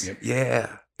 Yes. Yep.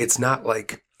 Yeah. It's not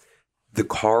like the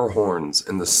car horns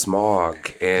and the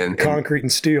smog and concrete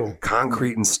and steel.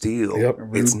 Yep.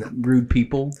 It's rude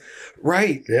people.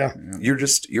 Right. Yeah.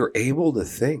 You're able to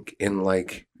think. And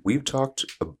like we've talked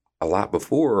a lot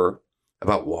before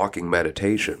about walking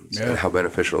meditations and how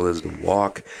beneficial it is to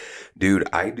walk. Dude,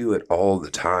 I do it all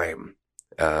the time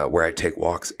where I take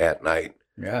walks at night.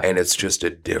 Yeah. And it's just a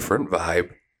different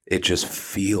vibe. It just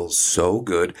feels so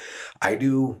good. I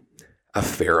do a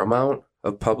fair amount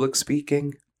of public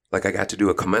speaking. Like I got to do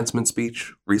a commencement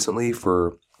speech recently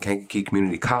for Kankakee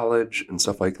Community College and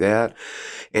stuff like that.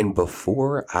 And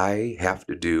before I have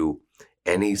to do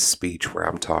any speech where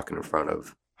I'm talking in front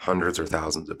of hundreds or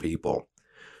thousands of people,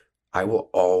 I will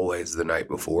always the night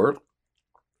before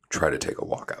try to take a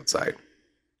walk outside.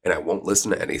 And I won't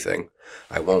listen to anything.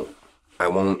 I'll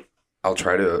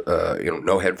try to,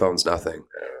 no headphones, nothing.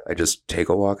 I just take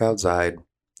a walk outside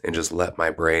and just let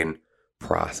my brain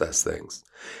process things.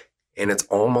 And it's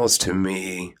almost to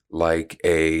me like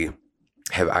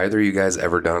have either of you guys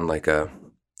ever done like a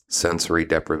sensory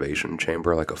deprivation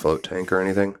chamber, like a float tank or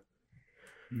anything?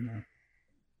 No.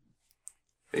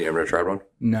 You ever tried one?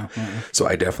 No. So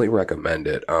I definitely recommend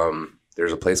it.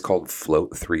 There's a place called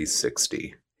Float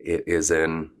 360. It is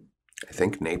in, I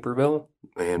think, Naperville.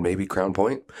 and maybe Crown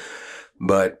Point.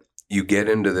 But you get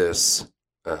into this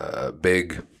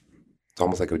big, it's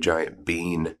almost like a giant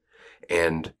bean,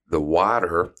 and the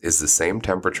water is the same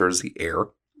temperature as the air.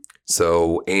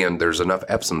 So, and there's enough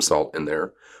Epsom salt in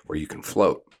there where you can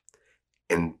float.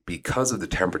 And because of the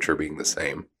temperature being the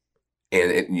same,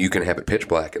 and you can have it pitch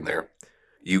black in there,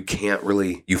 you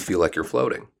feel like you're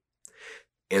floating.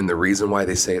 And the reason why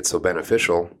they say it's so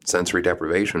beneficial, sensory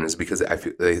deprivation, is because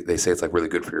they say it's like really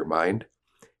good for your mind.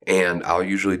 And I'll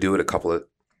usually do it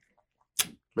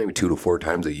maybe 2 to 4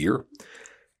 times a year.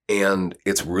 And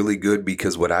it's really good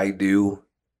because what I do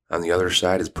on the other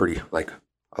side is pretty, like,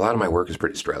 a lot of my work is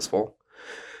pretty stressful.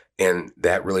 And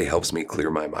that really helps me clear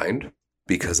my mind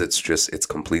because it's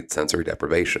complete sensory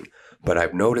deprivation. But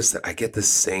I've noticed that I get the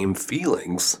same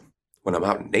feelings when I'm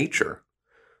out in nature.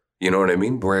 You know what I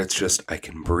mean? Where it's just, I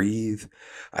can breathe,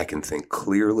 I can think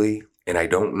clearly, and I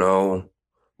don't know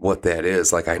what that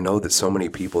is. Like, I know that so many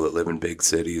people that live in big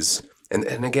cities, and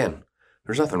again,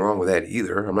 there's nothing wrong with that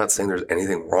either. I'm not saying there's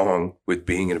anything wrong with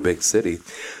being in a big city,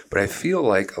 but I feel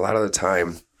like a lot of the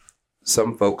time,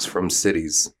 some folks from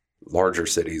cities, larger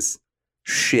cities,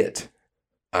 shit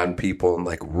on people in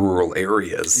like rural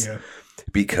areas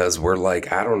because we're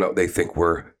like, I don't know, they think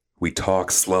we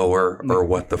talk slower or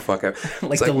what the fuck.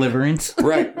 Like Deliverance.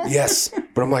 Right. Yes.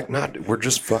 But I'm like, we're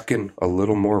just fucking a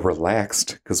little more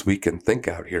relaxed because we can think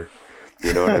out here.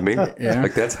 You know what I mean? Yeah.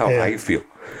 Like that's how I feel.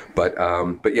 But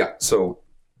yeah, so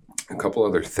a couple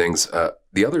other things.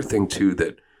 The other thing too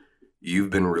that you've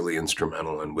been really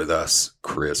instrumental in with us,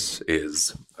 Chris,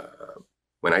 is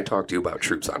when I talked to you about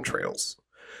Troops on Trails.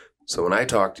 So when I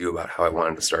talked to you about how I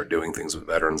wanted to start doing things with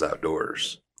Veterans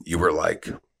Outdoors, you were like,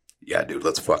 yeah, dude,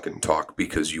 let's fucking talk,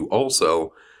 because you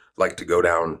also like to go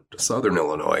down to Southern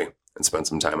Illinois and spend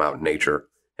some time out in nature,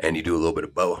 and you do a little bit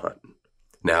of bow hunting.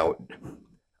 Now,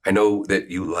 I know that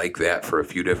you like that for a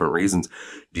few different reasons.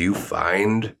 Do you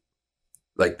find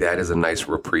like that is a nice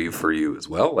reprieve for you as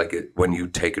well? Like when you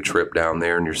take a trip down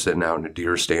there and you're sitting out in a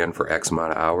deer stand for X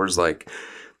amount of hours, like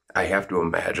I have to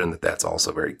imagine that that's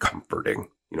also very comforting.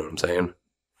 You know what I'm saying?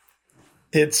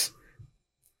 It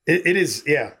is.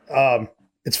 Yeah.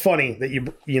 It's funny that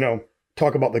you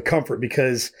talk about the comfort,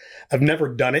 because I've never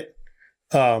done it.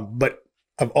 But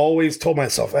I've always told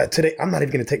myself today, I'm not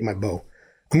even going to take my bow.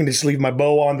 I'm going to just leave my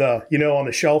bow on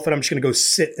the shelf, and I'm just going to go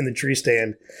sit in the tree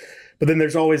stand. But then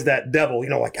there's always that devil,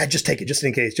 like I just take it just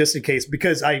in case,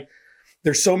 because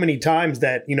there's so many times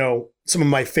that, some of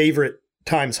my favorite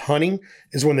times hunting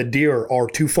is when the deer are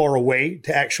too far away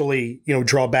to actually,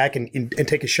 draw back and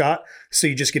take a shot. So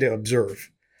you just get to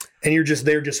observe. And you're just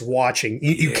there, just watching.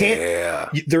 You can't.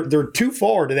 They're too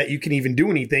far to that you can even do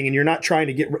anything, and you're not trying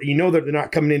to get. That they're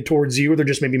not coming in towards you, or they're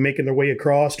just maybe making their way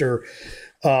across, or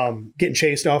getting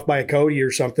chased off by a coyote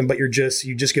or something. But you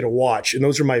just get to watch, and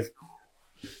those are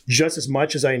just as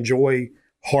much as I enjoy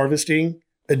harvesting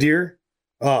a deer.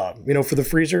 For the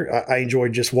freezer, I enjoy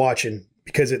just watching,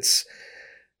 because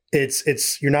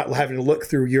it's you're not having to look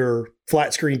through your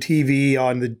flat screen TV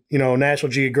on the National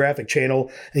Geographic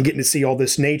channel and getting to see all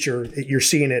this nature. You're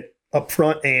seeing it up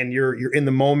front, and you're in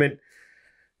the moment.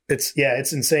 It's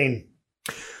insane.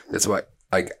 That's why,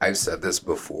 like I've said this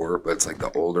before, but it's like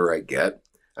the older I get,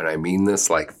 and I mean this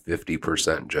like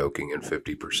 50% joking and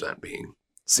 50% being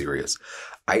serious,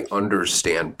 I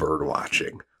understand bird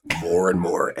watching more and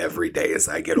more every day as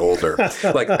I get older.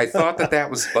 Like I thought that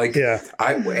was like,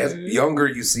 as younger,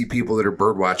 you see people that are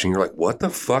bird watching, you're like, what the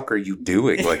fuck are you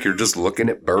doing? Like you're just looking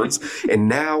at birds. And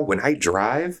now when I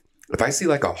drive, if I see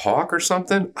like a hawk or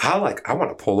something, I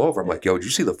want to pull over. I'm like, yo, did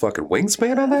you see the fucking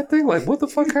wingspan on that thing? Like what the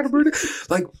fuck kind of bird?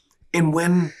 Like, and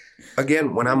when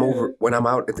I'm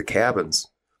out at the cabins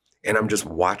and I'm just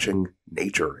watching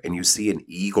nature, and you see an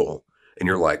eagle and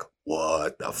you're like,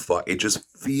 what the fuck? It just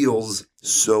feels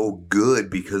so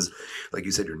good, because like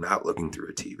you said, you're not looking through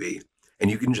a TV, and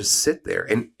you can just sit there.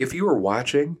 And if you were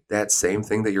watching that same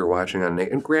thing that you're watching on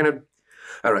nature, and granted,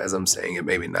 I don't know, as I'm saying it,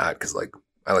 maybe not, because like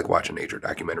I like watching nature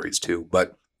documentaries too,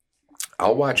 but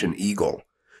I'll watch an eagle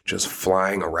just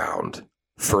flying around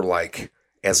for like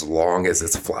as long as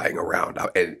it's flying around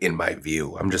in my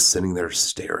view. I'm just sitting there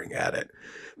staring at it,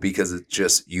 because it's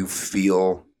just,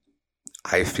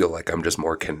 I feel like I'm just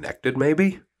more connected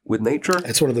maybe with nature.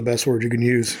 That's one of the best words you can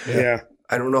use. Yeah.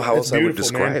 I don't know how else I would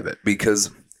describe it,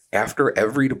 because after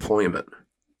every deployment,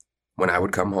 when I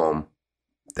would come home,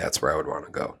 that's where I would want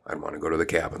to go. I'd want to go to the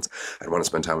cabins. I'd want to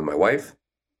spend time with my wife,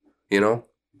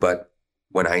 but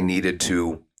when I needed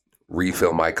to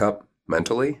refill my cup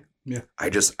mentally,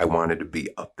 I wanted to be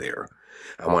up there.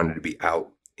 I wanted to be out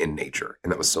in nature.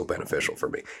 And that was so beneficial for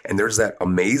me. And there's that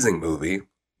amazing movie.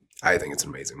 I think it's an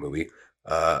amazing movie,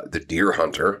 The Deer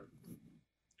Hunter.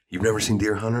 You've never seen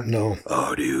Deer Hunter? No.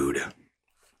 Oh, dude.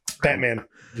 Batman.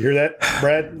 You hear that,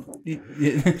 Brad?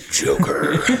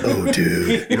 Joker. Oh,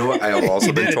 dude. You know what? I have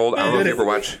also been told. I don't know if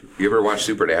you ever watch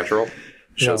Supernatural?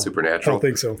 Show Supernatural? I don't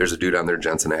think so. There's a dude on there,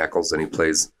 Jensen Ackles, and he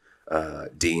plays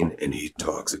Dean, and he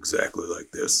talks exactly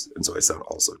like this. And so I sound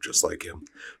also just like him.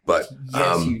 But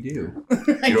yes, you do. You know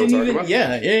what I'm talking about?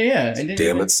 Yeah.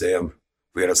 Damn it, Sam.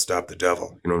 We got to stop the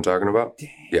devil. You know what I'm talking about? Damn.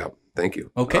 Yeah. Thank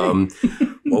you. Okay.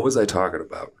 What was I talking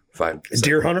about?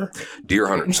 Deer Hunter? Deer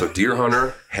Hunter. So Deer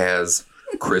Hunter has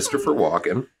Christopher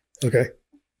Walken. Okay.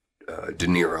 De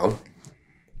Niro.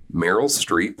 Meryl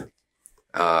Streep.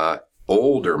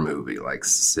 Older movie, like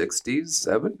 60s,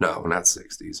 no, not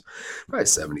 60s, probably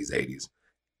 70s, 80s.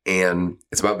 And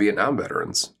it's about Vietnam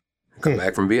veterans. Come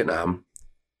back from Vietnam.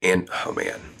 And, oh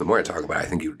man, the more I talk about it, I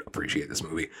think you'd appreciate this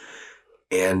movie.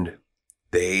 And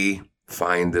they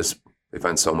find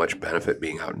so much benefit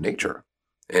being out in nature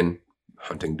and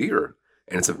hunting deer.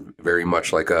 And it's very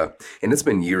much like and it's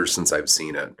been years since I've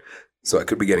seen it. So I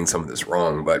could be getting some of this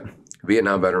wrong, but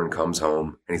Vietnam veteran comes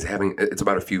home and it's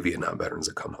about a few Vietnam veterans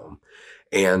that come home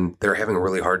and they're having a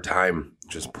really hard time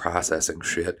just processing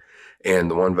shit.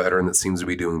 And the one veteran that seems to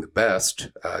be doing the best,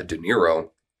 De Niro,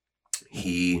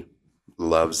 he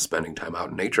loves spending time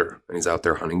out in nature and he's out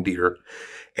there hunting deer.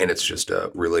 And it's just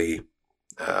a really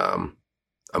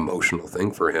emotional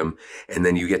thing for him. And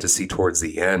then you get to see towards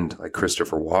the end, like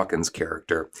Christopher Walken's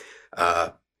character,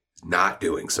 not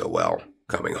doing so well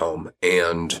coming home.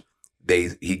 And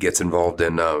he gets involved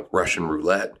in Russian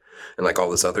roulette and like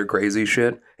all this other crazy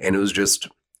shit. And it was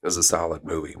a solid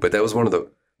movie. But that was one of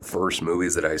the first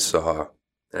movies that I saw.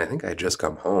 And I think I had just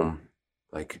come home,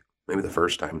 like maybe the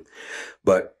first time.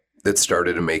 But it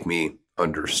started to make me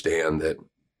understand that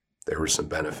there was some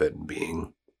benefit in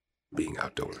being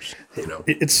outdoors. You know,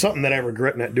 it's something that I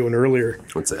regret not doing earlier.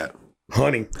 What's that?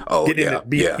 Hunting. Oh,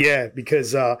 yeah.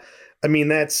 Because I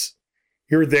mean,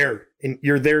 you're there and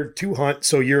you're there to hunt.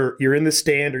 So you're in the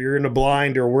stand or you're in a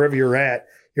blind or wherever you're at.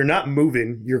 You're not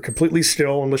moving. You're completely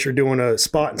still unless you're doing a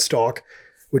spot and stalk,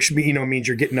 which means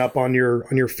you're getting up on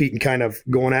your feet and kind of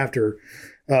going after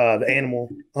the animal.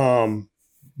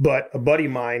 But a buddy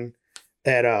of mine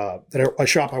at a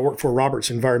shop I worked for, Roberts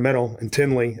Environmental in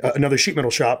Tinley, another sheet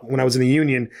metal shop when I was in the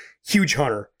union, huge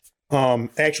hunter.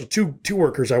 Actually, two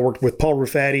workers I worked with, Paul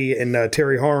Rafati and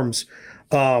Terry Harms.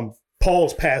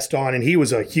 Paul's passed on, and he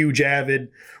was a huge avid,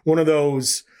 one of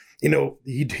those,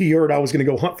 he heard I was going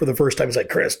to go hunt for the first time. He's like,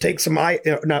 Chris, take some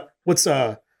what's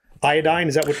iodine?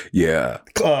 Is that what? Yeah.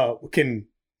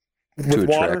 With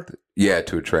water?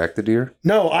 To attract the deer?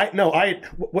 No.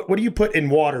 What do you put in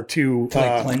water to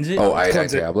cleanse it? Oh, iodine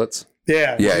tablets?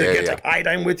 Yeah. Get like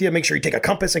iodine with you. Make sure you take a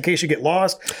compass in case you get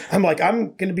lost. I'm like,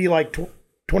 I'm going to be like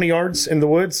 20 yards in the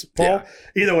woods, Paul.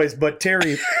 Yeah. Either ways, but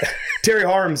Terry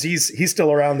Harms, he's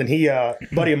still around, and he,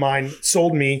 buddy of mine,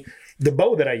 sold me the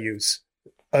bow that I use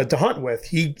to hunt with.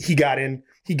 He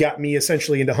got me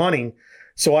essentially into hunting.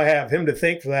 So I have him to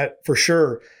thank for that for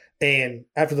sure. And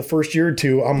after the first year or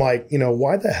two, I'm like,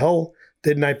 why the hell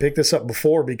didn't I pick this up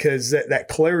before? Because that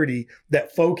clarity,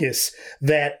 that focus,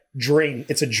 that drain,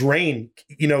 it's a drain.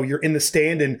 You're in the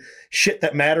stand and shit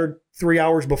that mattered 3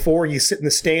 hours before, you sit in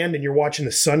the stand and you're watching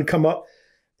the sun come up.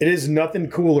 It is nothing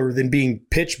cooler than being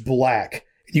pitch black.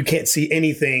 You can't see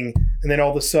anything. And then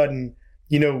all of a sudden,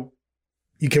 you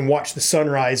can watch the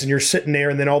sunrise and you're sitting there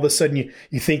and then all of a sudden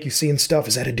you think you're seeing stuff.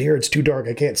 Is that a deer? It's too dark.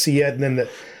 I can't see it. And then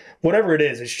whatever it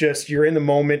is, it's just, you're in the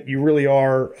moment. You really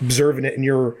are observing it, and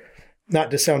you're not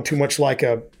to sound too much like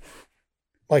I'm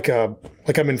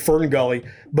in Fern Gully,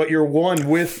 but you're one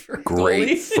with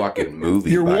great fucking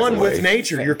movie. You're one with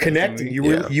nature. You're connected.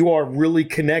 You are really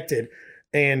connected.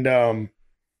 And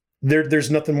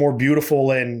there's nothing more beautiful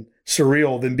and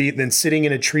surreal than sitting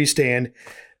in a tree stand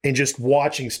and just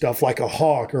watching stuff like a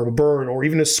hawk or a bird or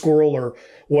even a squirrel or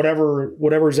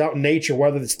whatever's out in nature,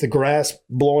 whether it's the grass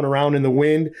blowing around in the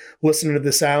wind, listening to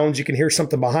the sounds. You can hear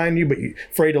something behind you, but you're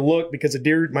afraid to look because a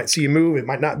deer might see you move. It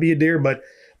might not be a deer, but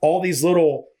all these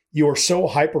you are so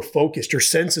hyper-focused. Your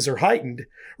senses are heightened,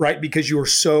 right? Because you're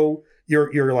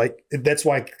like, that's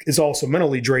why it's also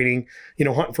mentally draining,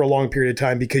 hunting for a long period of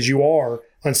time because you are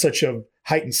on such a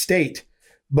heightened state.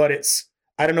 But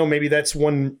I don't know, maybe that's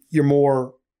when you're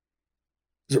more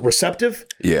receptive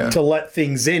to let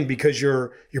things in because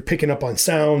you're picking up on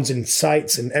sounds and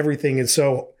sights and everything. And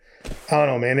so I don't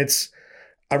know, man,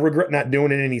 I regret not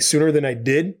doing it any sooner than I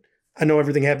did. I know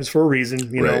everything happens for a reason,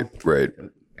 know. Right.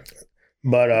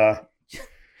 But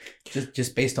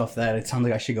just based off that, it sounds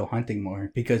like I should go hunting more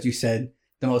because you said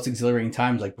the most exhilarating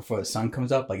times, like before the sun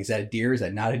comes up, like, is that a deer? Is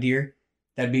that not a deer?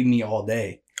 That'd be me all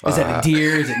day. Is that a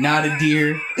deer? Is it not a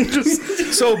deer?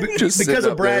 just because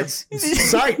of Brad's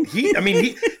sight,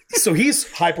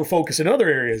 he's hyper focused in other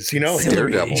areas,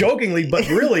 jokingly, but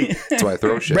really, that's why I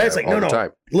throw shit. Brad's like, no,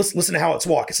 time. listen to how it's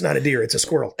walk. It's not a deer, it's a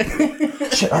squirrel.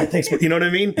 Shit, all right, thanks. You know what I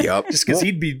mean? Yep. Just because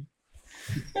he'd be.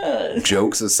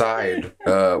 Jokes aside,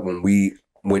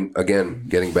 when again,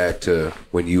 getting back to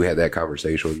when you had that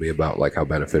conversation with me about like how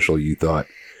beneficial you thought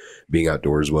being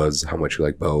outdoors was, how much you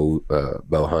like bow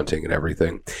hunting and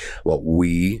everything. Well,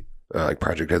 we like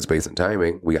Project Headspace and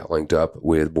Timing, we got linked up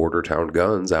with Border Town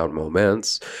Guns out in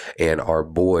Moments, and our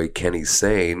boy Kenny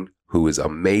Sane, who is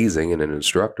amazing and an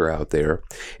instructor out there,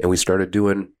 and we started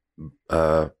doing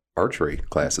archery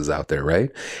classes out there,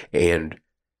 right? And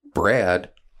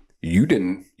Brad,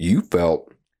 you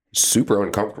felt super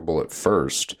uncomfortable at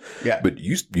first, but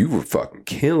you were fucking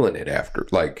killing it after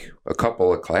like a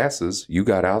couple of classes. You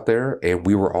got out there and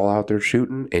we were all out there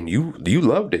shooting, and you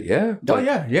loved it. It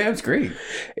was great.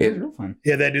 It was real fun.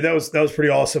 That was pretty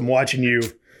awesome watching you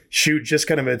shoot. Just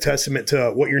kind of a testament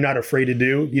to what you're not afraid to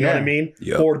do, you know what I mean?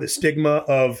 Or the stigma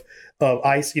of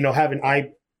ice, having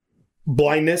eye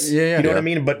blindness, you know what I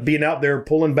mean? But being out there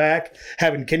pulling back,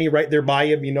 having Kenny right there by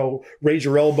him, raise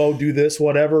your elbow, do this,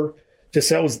 whatever. Just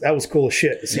that was cool as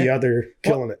shit to see how they're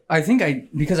killing it. I think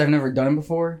because I've never done it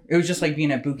before, it was just like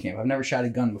being at boot camp. I've never shot a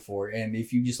gun before, and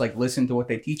if you just like listen to what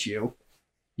they teach you,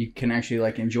 you can actually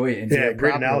like enjoy it. And do it great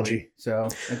properly. Analogy. So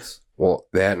it's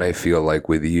that, and I feel like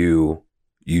with you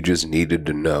just needed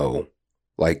to know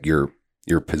like your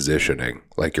positioning,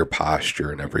 like your posture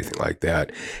and everything like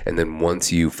that. And then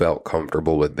once you felt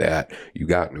comfortable with that, you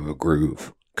got into a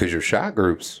groove, because your shot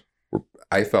groups,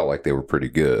 I felt like they were pretty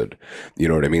good. You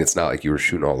know what I mean? It's not like you were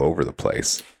shooting all over the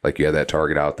place. Like you had that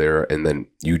target out there, and then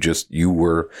you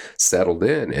were settled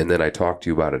in. And then I talked to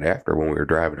you about it after when we were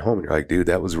driving home, and you're like, dude,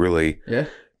 that was really,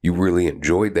 you really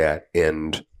enjoyed that,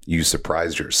 and you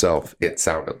surprised yourself. It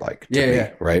sounded like to me,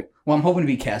 right? Well, I'm hoping to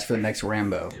be cast for the next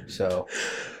Rambo, so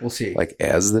we'll see. Like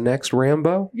as the next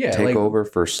Rambo? Yeah. Take over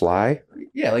for Sly?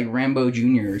 Yeah, like Rambo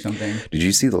Jr. or something. Did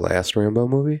you see the last Rambo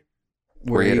movie?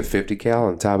 Where he had a 50 cal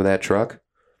on top of that truck?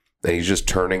 And he's just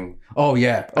turning. Oh,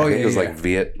 yeah. I think it was like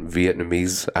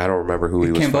Vietnamese. I don't remember who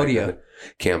he was. Cambodia.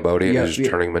 Cambodia. Yeah, just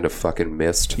turning him into fucking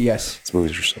mist. Yes. These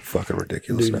movies are so fucking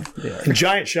ridiculous now. Yeah.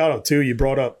 Giant shout out, too. You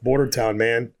brought up Border Town,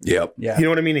 man. Yep. Yeah. You know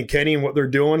what I mean? And Kenny and what they're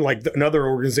doing. Like another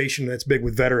organization that's big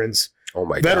with veterans. Oh,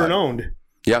 my God. Veteran owned.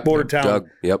 Yeah. Border Town. Doug.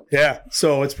 Yep. Yeah.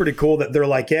 So it's pretty cool that they're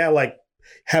like,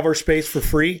 have our space for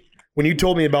free. When you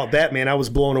told me about that, man, I was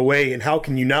blown away. And how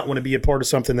can you not want to be a part of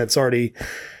something that's already,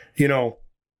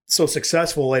 so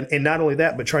successful, and not only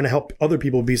that, but trying to help other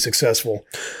people be successful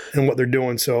in what they're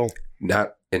doing. So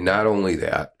not only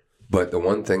that, but the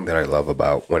one thing that I love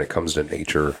about when it comes to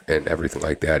nature and everything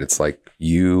like that, it's like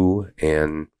you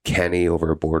and Kenny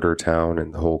over at Border Town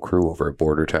and the whole crew over at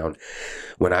Border Town.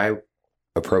 When I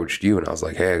approached you and I was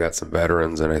like, hey, I got some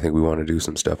veterans and I think we want to do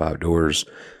some stuff outdoors,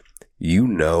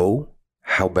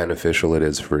 how beneficial it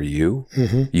is for you.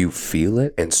 Mm-hmm. You feel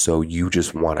it, and so you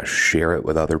just want to share it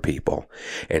with other people.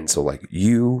 And so like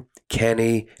you,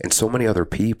 Kenny, and so many other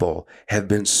people have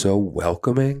been so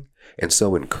welcoming and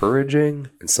so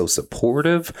encouraging and so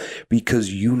supportive,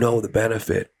 because you know the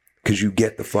benefit, because you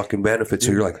get the fucking benefit.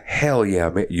 So you're like, hell yeah,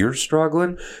 man, you're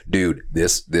struggling, dude.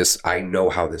 This, I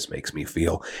know how this makes me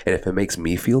feel, and if it makes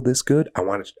me feel this good, I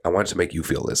want it to make you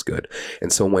feel this good.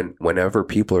 And so whenever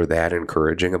people are that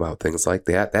encouraging about things like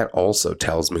that, that also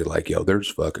tells me like, yo,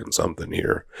 there's fucking something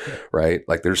here, right?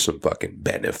 Like there's some fucking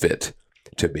benefit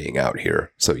to being out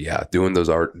here. So yeah,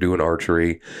 doing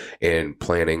archery and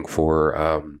planning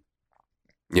for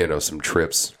some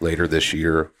trips later this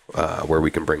year where we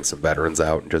can bring some veterans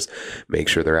out and just make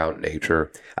sure they're out in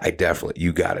nature.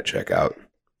 You got to check out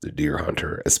the Deer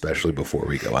Hunter, especially before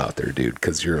we go out there, dude,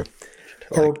 because it's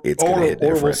going to hit different.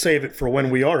 Or we'll save it for when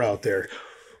we are out there.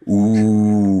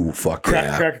 Ooh, fuck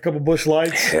crack a couple bush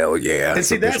lights. Hell yeah. And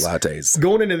see, that's bush lattes.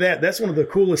 Going into that's one of the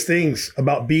coolest things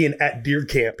about being at deer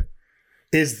camp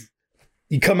is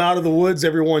you come out of the woods,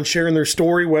 everyone sharing their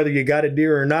story, whether you got a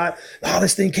deer or not. Oh,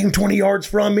 this thing came 20 yards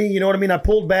from me. You know what I mean? I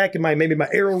pulled back and maybe my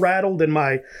arrow rattled and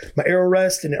my arrow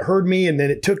rest and it heard me and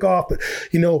then it took off. But,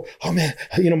 oh man,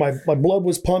 my blood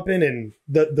was pumping, and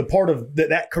the part of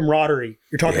that camaraderie.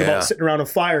 You're talking about sitting around a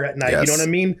fire at night. Yes. You know what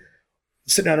I mean?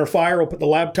 Sitting on our fire, we'll put the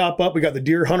laptop up. We got the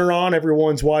Deer Hunter on.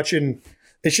 Everyone's watching.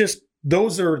 It's just,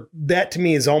 that to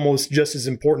me is almost just as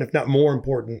important, if not more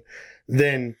important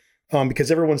than,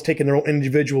 because everyone's taking their own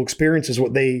individual experiences,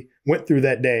 what they went through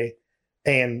that day,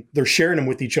 and they're sharing them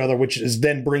with each other, which is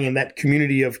then bringing that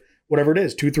community of whatever it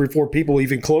is, 2, 3, 4 people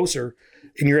even closer.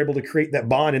 And you're able to create that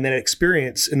bond and that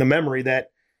experience and the memory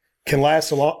that can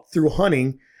last a lot through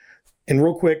hunting. And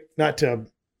real quick, not to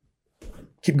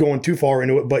keep going too far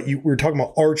into it, but we were talking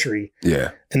about archery.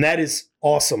 Yeah. And that is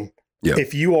awesome. Yeah.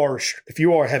 If you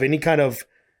are have any kind of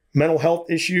mental health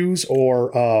issues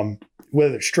or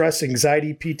whether it's stress,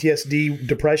 anxiety, PTSD,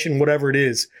 depression, whatever it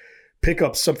is, pick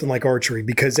up something like archery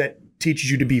because that teaches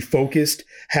you to be focused,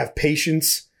 have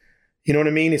patience. You know what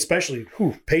I mean? Especially,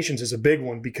 patience is a big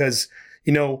one because,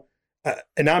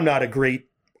 and I'm not a great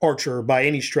archer by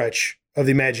any stretch of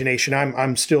the imagination.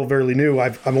 I'm still fairly new.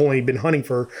 I've only been hunting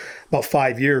for about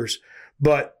 5 years,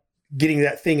 but getting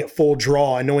that thing at full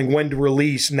draw and knowing when to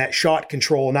release and that shot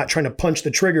control, not trying to punch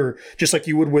the trigger just like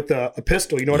you would with a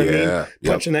pistol. You know what I mean?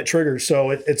 Punching that trigger. So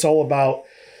it's all about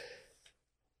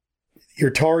your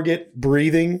target,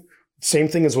 breathing. Same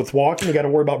thing as with walking. You got to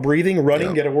worry about breathing. Running,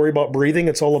 you got to worry about breathing.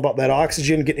 It's all about that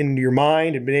oxygen getting into your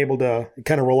mind and being able to it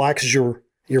kind of relaxes your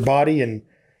body. And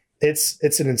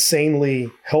it's an insanely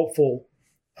helpful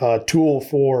tool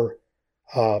for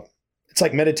it's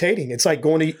like meditating. It's like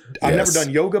going to, I've never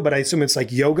done yoga, but I assume it's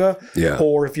like yoga. Yeah.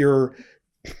 Or if you're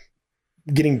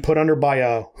getting put under by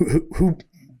a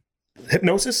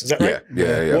hypnosis, is that right?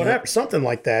 Yeah. Whatever, something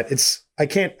like that.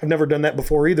 I've never done that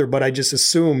before either, but I just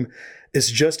assume it's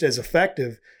just as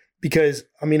effective because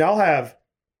and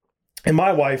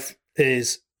my wife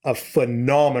is a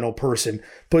phenomenal person.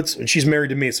 She's married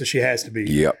to me, so she has to be.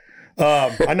 Yep.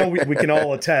 I know we can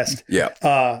all attest.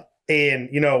 Yeah. And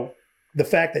the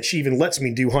fact that she even lets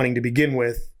me do hunting to begin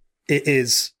with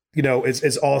is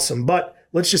awesome. But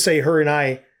let's just say her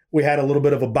and we had a little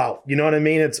bit of a bout. You know what I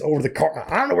mean? It's over the car.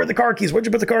 I don't know where the car keys. Where'd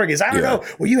you put the car keys? I don't know.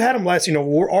 Well, you had them last.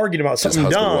 We're arguing about something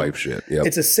dumb. Wife shit. Yep.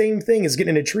 It's the same thing as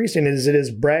getting in a tree stand as it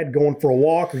is Brad going for a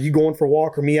walk or you going for a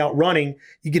walk or me out running.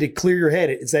 You get to clear your head.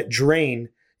 It's that drain.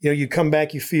 You come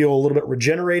back, you feel a little bit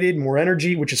regenerated, more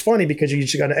energy, which is funny because you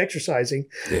just got to exercising.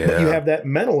 Yeah. But you have that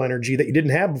mental energy that you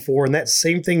didn't have before. And that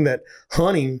same thing that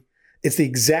hunting, it's the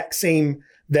exact same,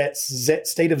 that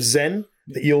state of zen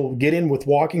that you'll get in with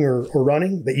walking or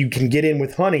running that you can get in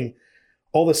with hunting.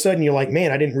 All of a sudden you're like,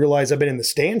 man, I didn't realize I've been in the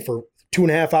stand for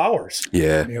 2.5 hours.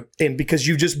 Yeah. Yep. And because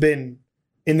you've just been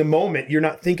in the moment, you're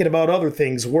not thinking about other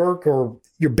things, work or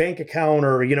your bank account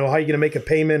or, how you're going to make a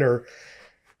payment or,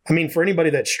 for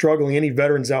anybody that's struggling, any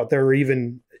veterans out there, or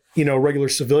even, regular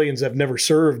civilians that have never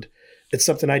served, it's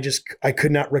something I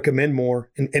could not recommend more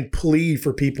and plead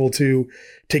for people to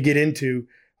get into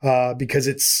because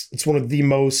it's one of the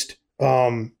most,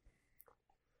 for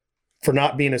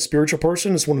not being a spiritual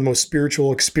person, it's one of the most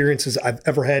spiritual experiences I've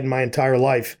ever had in my entire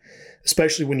life,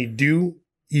 especially when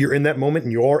you're in that moment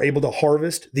and you are able to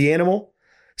harvest the animal,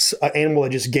 an animal that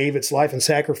just gave its life and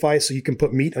sacrifice so you can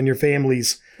put meat on your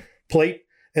family's plate.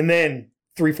 And then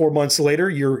 3-4 months later,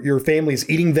 your family's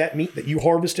eating that meat that you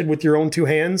harvested with your own 2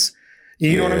 hands.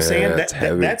 You know what I'm saying?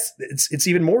 It's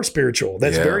even more spiritual.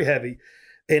 That's very heavy.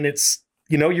 And it's,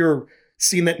 you're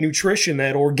seeing that nutrition,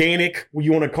 that organic,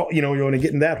 you want to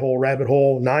get in that whole rabbit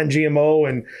hole, non-GMO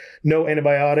and no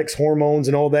antibiotics, hormones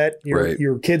and all that.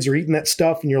 Your kids are eating that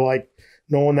stuff and you're like,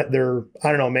 knowing that I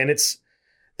don't know, man, it's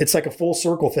like a full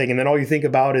circle thing. And then all you think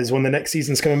about is when the next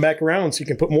season's coming back around so you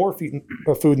can put more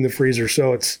food in the freezer.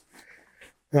 So I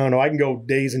don't know, I can go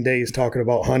days and days talking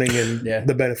about hunting and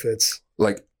the benefits.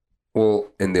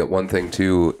 And the one thing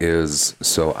too is,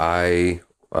 so I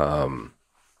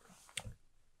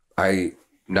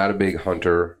not a big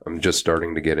hunter. I'm just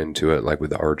starting to get into it, like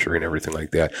with the archery and everything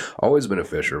like that. Always been a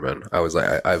fisherman.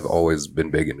 I've always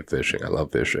been big into fishing. I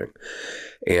love fishing.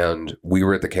 And we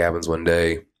were at the cabins one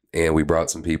day and we brought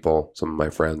some of my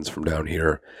friends from down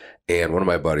here. And one of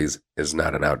my buddies is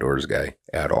not an outdoors guy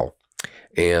at all.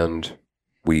 And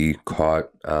we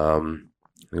caught,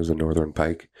 it was a northern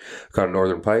pike. Caught a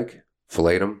northern pike,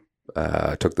 filleted him,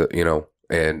 took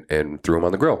and threw him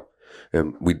on the grill.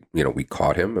 And we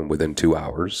caught him, and within 2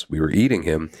 hours we were eating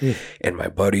him. And my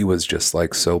buddy was just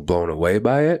like so blown away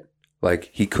by it. Like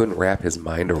he couldn't wrap his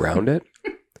mind around it.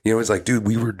 He's like, dude,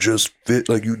 we were just fit.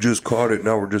 Like you just caught it.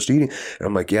 Now we're just eating. And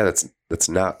I'm like, yeah, that's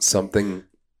not something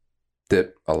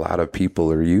that a lot of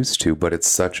people are used to, but it's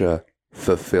such a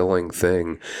fulfilling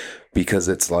thing because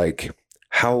it's like,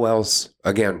 how else,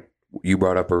 again, you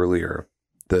brought up earlier,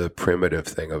 the primitive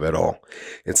thing of it all.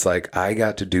 It's like, I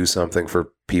got to do something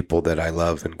for people that I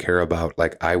love and care about.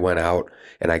 Like I went out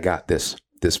and I got this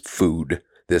food,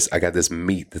 I got this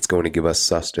meat that's going to give us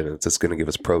sustenance. That's going to give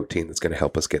us protein. That's going to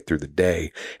help us get through the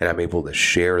day. And I'm able to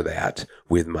share that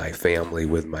with my family,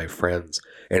 with my friends.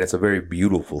 And it's a very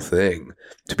beautiful thing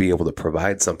to be able to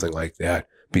provide something like that,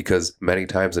 because many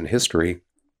times in history,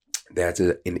 that's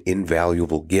an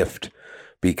invaluable gift,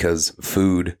 because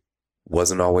food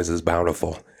wasn't always as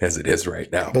bountiful as it is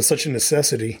right now. But such a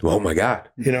necessity. Oh my God.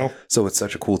 You know? So it's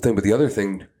such a cool thing. But the other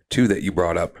thing too that you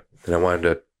brought up that I wanted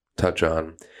to touch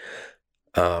on.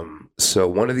 So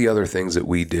one of the other things that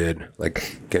we did,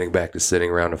 like getting back to sitting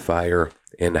around a fire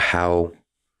and how,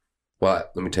 well,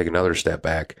 let me take another step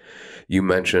back. You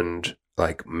mentioned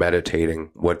like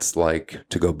meditating, what's like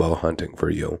to go bow hunting for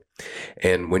you.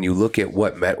 And when you look at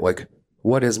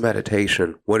what is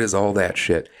meditation? What is all that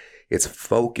shit? It's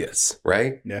focus,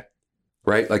 right? Yeah.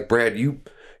 Right? Like Brad,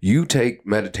 you take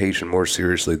meditation more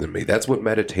seriously than me. That's what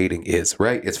meditating is,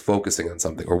 right? It's focusing on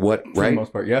something or what, right? For the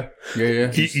most part, yeah.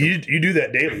 You do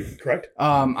that daily, correct?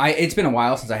 It's been a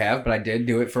while since I have, but I did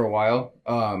do it for a while.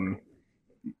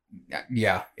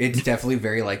 Yeah, it's definitely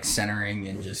very like centering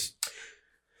and just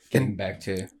getting back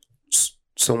to.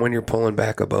 So when you're pulling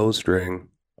back a bowstring,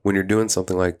 when you're doing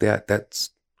something like that, that's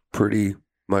pretty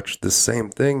much the same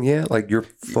thing. Yeah, like you're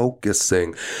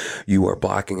focusing, you are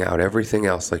blocking out everything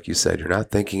else. Like you said, you're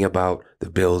not thinking about the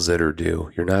bills that are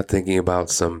due. You're not thinking about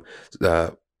some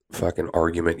fucking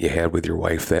argument you had with your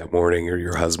wife that morning or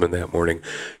your husband that morning.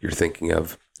 You're thinking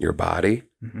of your body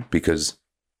because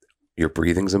your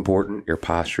breathing's important, your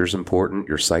posture's important,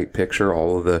 your sight picture,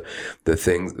 all of the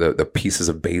things, the pieces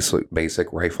of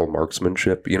basic rifle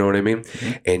marksmanship, you know what I mean?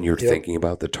 And you're thinking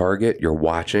about the target, you're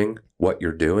watching what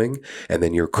you're doing, and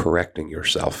then you're correcting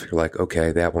yourself. You're like,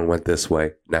 okay, that one went this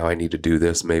way. Now I need to do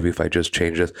this. Maybe if I just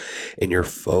change this. And you're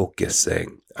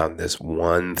focusing on this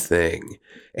one thing.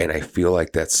 And I feel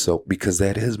like that's so, because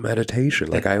that is meditation.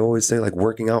 Like I always say, like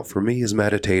working out for me is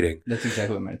meditating. That's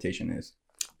exactly what meditation is.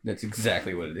 That's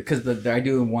exactly what it is. Because I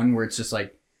do one where it's just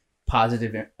like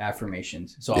positive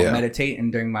affirmations. So I'll meditate,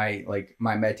 and during my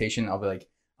meditation, I'll be like,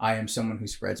 I am someone who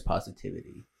spreads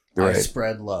positivity. Right. I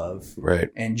spread love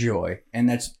and joy. And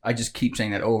I just keep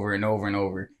saying that over and over and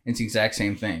over. It's the exact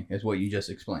same thing as what you just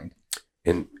explained.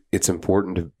 And it's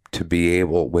important to be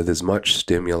able, with as much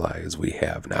stimuli as we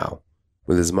have now,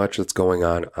 with as much that's going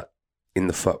on on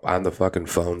the fucking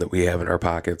phone that we have in our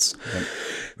pockets,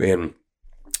 and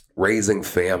raising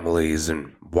families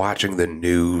and watching the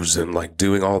news and like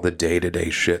doing all the day-to-day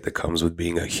shit that comes with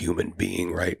being a human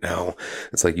being right now.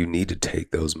 It's like you need to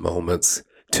take those moments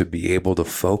to be able to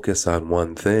focus on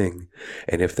one thing.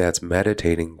 And if that's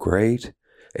meditating, great.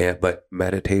 But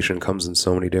meditation comes in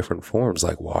so many different forms,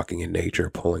 like walking in nature,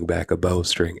 pulling back a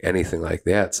bowstring, anything like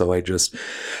that. So I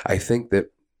think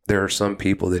that there are some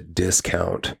people that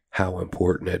discount how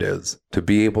important it is to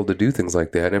be able to do things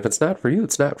like that. And if it's not for you,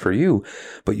 it's not for you.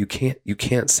 But you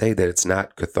can't say that it's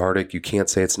not cathartic. You can't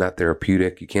say it's not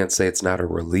therapeutic. You can't say it's not a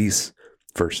release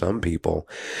for some people.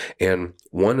 And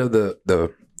one of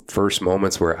the first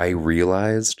moments where I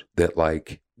realized that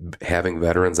like having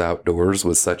veterans outdoors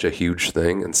was such a huge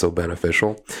thing and so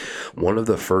beneficial. One of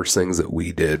the first things that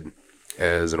we did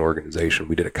as an organization,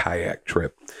 we did a kayak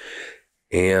trip.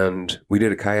 And we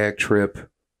did a kayak trip.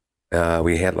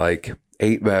 We had like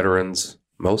 8 veterans.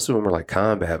 Most of them were like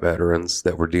combat veterans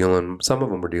that some of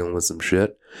them were dealing with some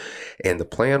shit. And the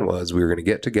plan was we were going to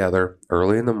get together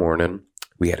early in the morning.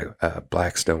 We had a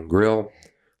Blackstone grill.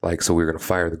 So we were going to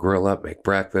fire the grill up, make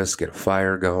breakfast, get a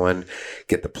fire going,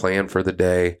 get the plan for the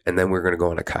day. And then we were going to go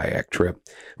on a kayak trip.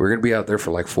 We were going to be out there for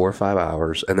like 4 or 5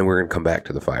 hours. And then we were going to come back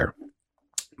to the fire.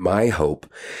 My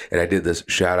hope, and I did this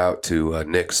shout out to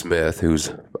Nick Smith, who's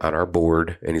on our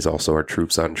board, and he's also our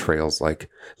Troops on Trails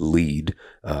lead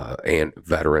and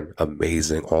veteran,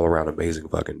 amazing, all around amazing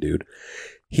fucking dude.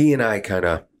 He and I kind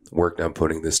of worked on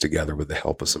putting this together with the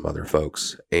help of some other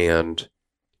folks. And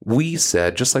we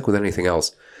said, just like with anything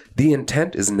else, the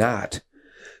intent is not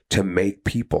to make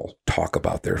people talk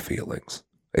about their feelings.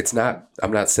 It's not,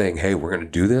 I'm not saying, hey, we're going to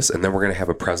do this and then we're going to have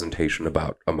a presentation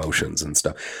about emotions and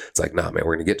stuff. It's like, nah, man,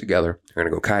 we're going to get together. We're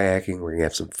going to go kayaking. We're going to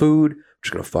have some food. We're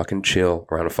just going to fucking chill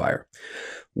around a fire.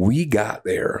 We got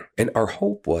there, and our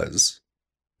hope was,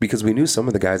 because we knew some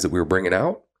of the guys that we were bringing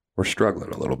out were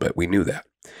struggling a little bit. We knew that.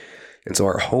 And so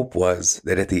our hope was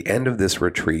that at the end of this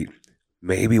retreat,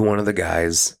 maybe one of the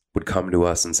guys would come to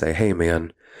us and say, hey,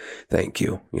 man, thank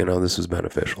you. This was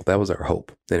beneficial. That was our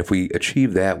hope. And if we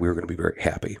achieved that, we were going to be very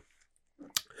happy.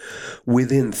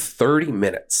 Within 30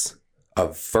 minutes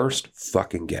of first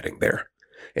fucking getting there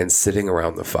and sitting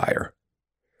around the fire,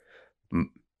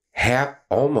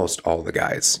 almost all the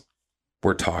guys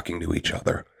were talking to each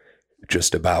other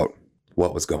just about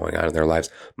what was going on in their lives.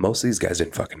 Most of these guys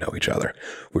didn't fucking know each other.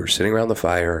 We were sitting around the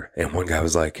fire, and one guy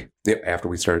was like, after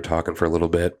we started talking for a little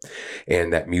bit,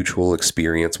 and that mutual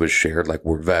experience was shared, like,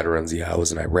 we're veterans. Yeah, I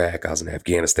was in Iraq, I was in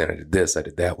Afghanistan, I did this, I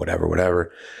did that,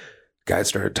 whatever. Guys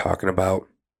started talking about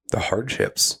the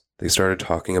hardships. They started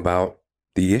talking about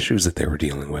the issues that they were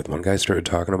dealing with. One guy started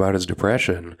talking about his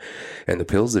depression and the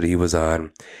pills that he was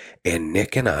on. And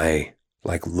Nick and I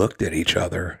like looked at each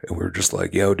other and we were just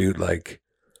like, yo, dude, like,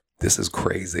 this is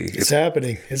crazy. It's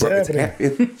happening. It's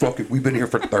happening. We've been here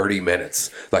for 30 minutes.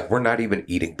 Like, we're not even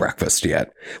eating breakfast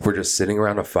yet. We're just sitting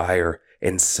around a fire.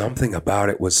 And something about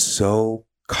it was so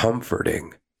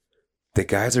comforting. The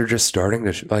guys are just starting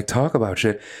to like talk about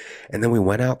shit. And then we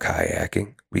went out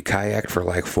kayaking. We kayaked for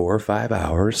like 4 or 5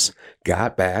 hours,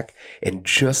 got back. And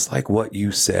just like what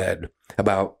you said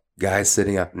about guys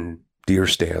sitting out in deer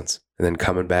stands and then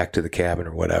coming back to the cabin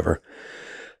or whatever,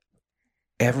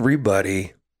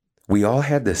 everybody, we all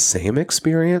had the same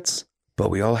experience, but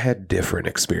we all had different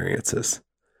experiences.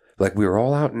 Like, we were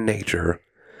all out in nature,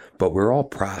 but we're all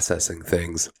processing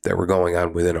things that were going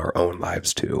on within our own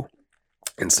lives too.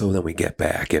 And so then we get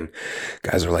back and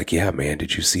guys are like, yeah, man,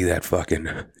 did you see that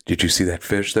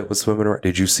fish that was swimming around?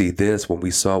 Did you see this when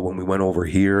we went over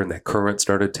here and that current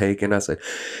started taking us?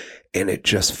 And it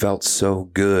just felt so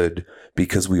good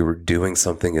because we were doing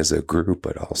something as a group,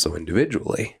 but also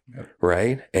individually. Yep.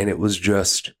 Right. And it was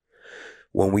just,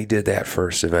 when we did that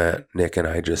first event, Nick and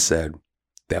I just said,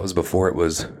 that was before it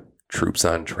was troops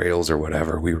on trails or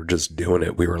whatever. We were just doing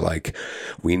it. We were like,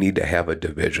 we need to have a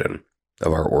division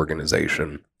of our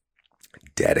organization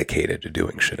dedicated to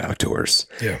doing shit outdoors.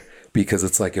 Yeah. Because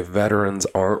it's like, if veterans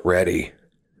aren't ready,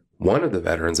 one of the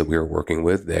veterans that we were working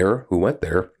with there, who went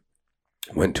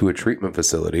to a treatment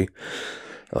facility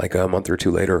like a month or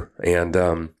two later.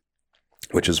 And,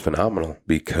 which is phenomenal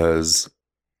because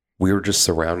we were just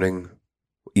surrounding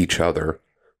each other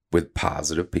with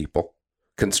positive people,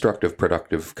 constructive,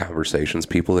 productive conversations,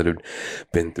 people that had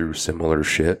been through similar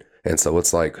shit. And so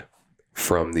it's like,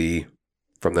 from the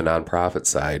nonprofit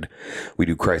side, we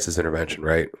do crisis intervention,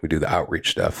 right? We do the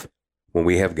outreach stuff. When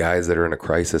we have guys that are in a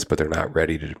crisis, but they're not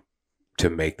ready to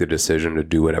make the decision to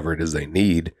do whatever it is they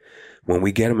need, when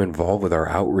we get them involved with our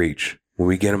outreach, when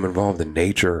we get them involved in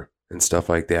nature and stuff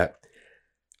like that,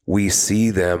 we see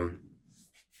them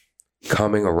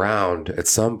coming around at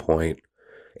some point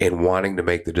and wanting to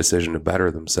make the decision to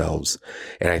better themselves.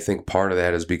 And I think part of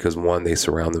that is because, one, they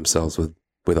surround themselves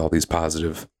with all these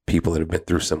positive people that have been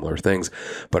through similar things,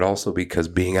 but also because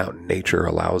being out in nature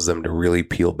allows them to really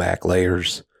peel back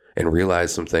layers and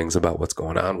realize some things about what's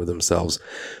going on with themselves.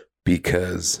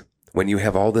 Because when you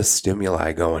have all this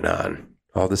stimuli going on,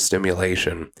 all this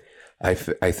stimulation, I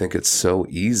think it's so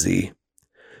easy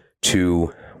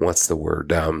to, what's the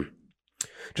word,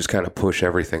 just kind of push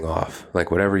everything off. Like,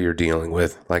 whatever you're dealing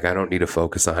with, like, I don't need to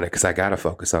focus on it because I got to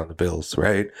focus on the bills,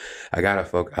 right? I got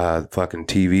to fucking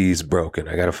TV's broken.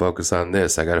 I got to focus on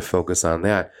this. I got to focus on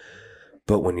that.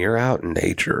 But when you're out in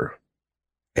nature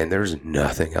and there's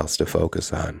nothing else to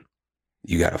focus on,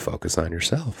 you got to focus on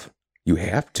yourself. You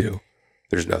have to.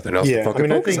 There's nothing else to fucking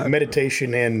focus on. I think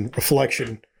meditation and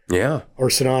reflection are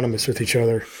synonymous with each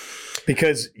other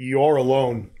because you are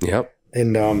alone. Yep.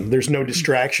 And there's no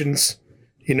distractions.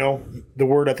 You know, the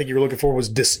word I think you were looking for was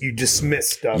you dismiss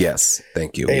stuff. Yes.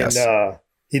 Thank you. And yes.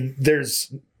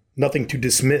 There's nothing to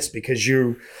dismiss because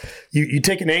you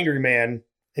take an angry man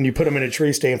and you put him in a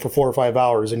tree stand for 4 or 5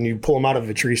 hours and you pull him out of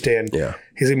the tree stand. Yeah.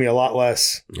 He's going to be a lot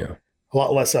less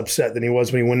upset than he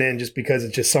was when he went in, just because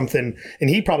it's just something, and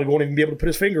he probably won't even be able to put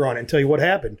his finger on it and tell you what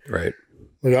happened. Right.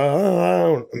 Like, I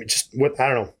don't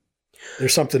know.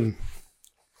 There's something.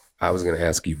 I was going to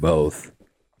ask you both,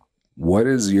 what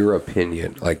is your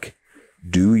opinion? Like,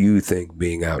 do you think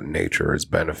being out in nature is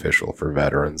beneficial for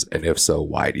veterans? And if so,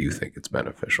 why do you think it's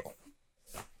beneficial?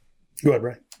 Go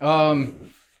ahead,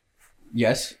 Brian.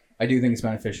 Yes, I do think it's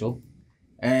beneficial.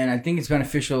 And I think it's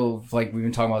beneficial, like we've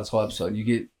been talking about this whole episode. You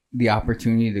get the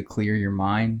opportunity to clear your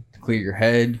mind, to clear your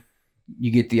head.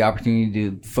 You get the opportunity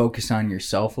to focus on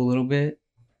yourself a little bit.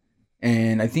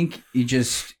 And I think you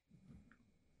just,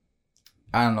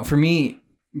 I don't know, for me,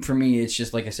 it's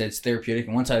just, like I said, it's therapeutic.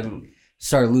 And once I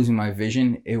started losing my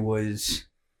vision, it was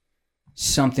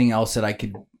something else that I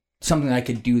could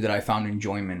do that I found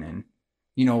enjoyment in.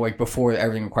 You know, like before,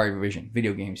 everything required vision,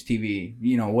 video games, TV,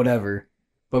 you know, whatever.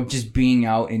 But just being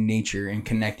out in nature and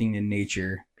connecting to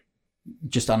nature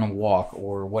just on a walk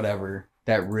or whatever,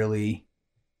 that really,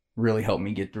 really helped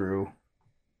me get through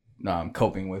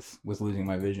coping with losing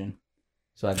my vision.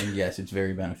 So I think, yes, it's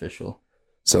very beneficial.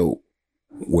 So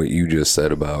what you just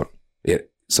said about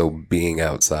it, so being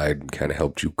outside kind of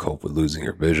helped you cope with losing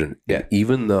your vision. Yeah.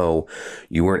 Even though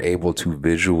you weren't able to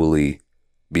visually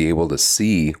be able to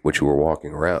see what you were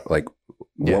walking around, like,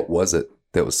 what was it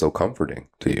that was so comforting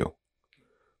to you?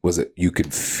 Was it you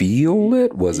could feel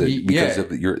it? Was it because of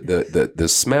the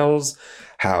smells,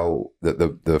 how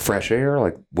the fresh air?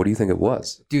 Like, what do you think it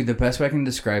was? Dude, the best way I can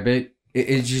describe it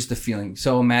It's just the feeling.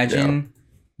 So imagine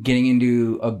getting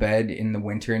into a bed in the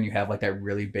winter and you have like that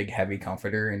really big, heavy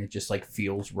comforter and it just like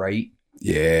feels right.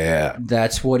 Yeah.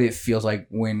 That's what it feels like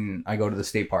when I go to the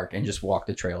state park and just walk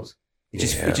the trails. It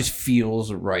just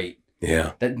feels right.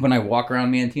 Yeah. That when I walk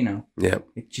around Mantino,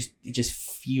 it just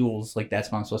feels like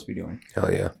that's what I'm supposed to be doing.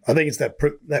 Hell yeah. I think it's that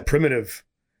primitive,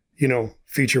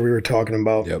 feature we were talking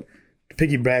about. Yep. To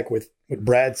piggyback with what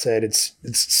Brad said,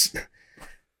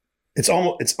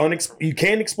 you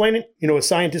can't explain it. A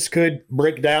scientist could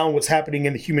break down what's happening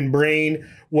in the human brain,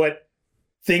 what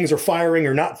things are firing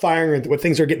or not firing, or what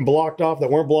things are getting blocked off that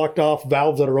weren't blocked off,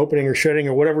 valves that are opening or shutting,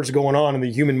 or whatever's going on in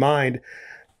the human mind.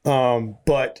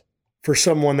 But for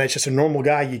someone that's just a normal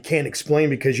guy, you can't explain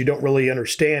because you don't really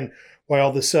understand why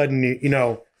all of a sudden,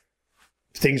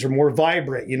 things are more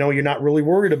vibrant. You're not really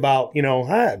worried about,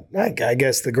 I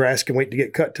guess the grass can wait to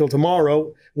get cut till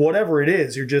tomorrow. Whatever it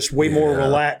is, you're just way more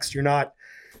relaxed. You're not.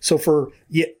 So for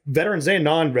veterans and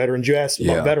non-veterans, you asked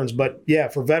about veterans, but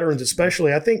for veterans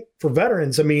especially, I think for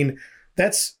veterans, I mean,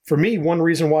 that's for me one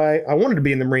reason why I wanted to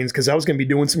be in the Marines, because I was going to be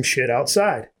doing some shit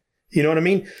outside. You know what I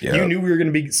mean? Yeah. You knew we were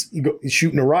going to be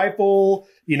shooting a rifle,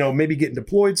 maybe getting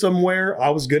deployed somewhere. I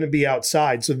was going to be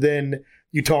outside. So then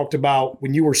you talked about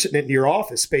when you were sitting in your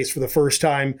office space for the first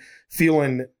time,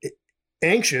 feeling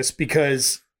anxious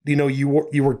because, you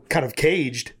were kind of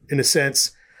caged in a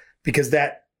sense because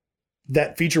that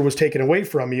feature was taken away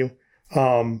from you.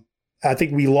 I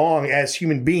think we long, as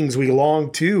human beings, we long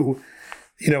to,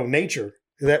 nature.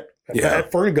 That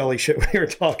Fern Gully shit we were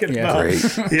talking about. Great.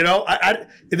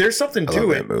 There's something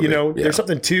to it. There's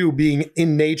something to being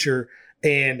in nature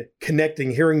and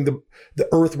connecting, hearing the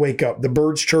earth wake up, the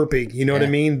birds chirping. You know what I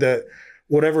mean? The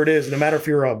whatever it is, no matter if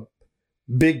you're a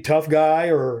big tough guy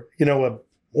or a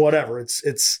whatever.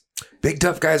 It's big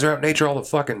tough guys are out in nature all the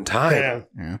fucking time.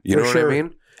 Yeah. You know what I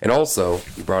mean? And also,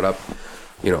 you brought up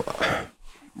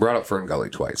Fern Gully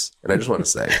twice. And I just want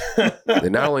to say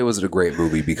that not only was it a great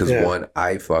movie because one,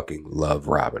 I fucking love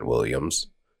Robin Williams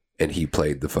and he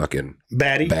played the fucking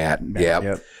baddie.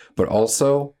 Yep. But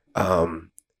also,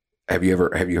 have you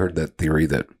heard that theory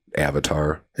that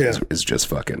Avatar is just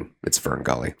fucking, it's Fern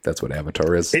Gully. That's what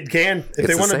Avatar is. It can, if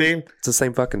they want to be. It's the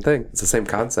same fucking thing. It's the same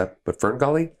concept. But Fern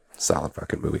Gully, solid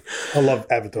fucking movie. I love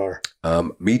Avatar.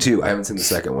 Me too. I haven't seen the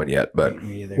second one yet, but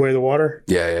Way of the Water.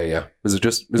 Yeah. Is it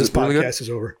this really podcast good? is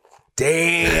over?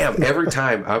 Damn! Every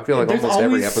time I feel like almost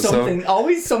every episode,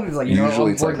 always something's like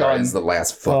usually it's like, all right, it's the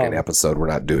last fucking episode. We're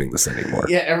not doing this anymore.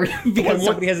 Yeah, because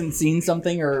somebody hasn't seen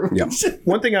something or.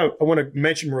 One thing I want to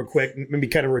mention real quick, maybe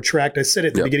kind of retract. I said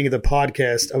at the beginning of the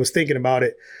podcast. I was thinking about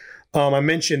it. I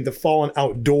mentioned the Fallen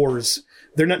Outdoors.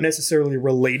 They're not necessarily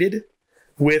related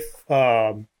with.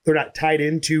 They're not tied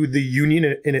into the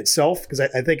Union in itself because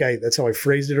I think that's how I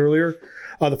phrased it earlier.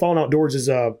 The Fallen Outdoors is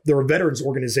they're a veterans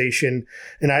organization,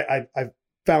 and I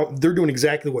found they're doing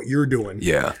exactly what you're doing.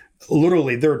 Yeah,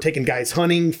 literally, they're taking guys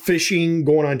hunting, fishing,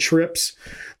 going on trips,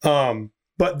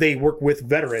 but they work with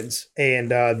veterans, and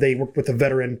they work with a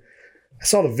veteran. I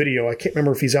saw the video. I can't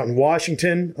remember if he's out in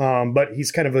Washington, but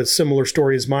he's kind of a similar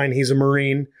story as mine. He's a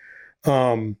Marine,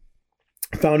 found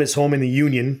his home in the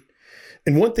Union.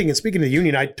 And one thing, and speaking of the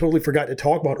Union, I totally forgot to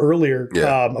talk about earlier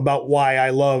about why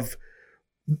I love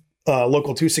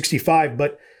Local 265.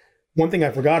 But one thing I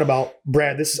forgot about,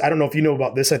 Brad, I don't know if you know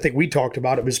about this. I think we talked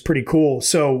about it. It was pretty cool.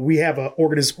 So we have a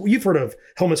organization. You've heard of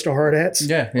Helmets to Hard Hats?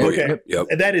 Yeah. Okay. Yep.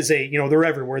 And that is they're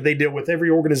everywhere. They deal with every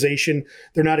organization.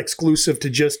 They're not exclusive to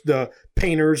just the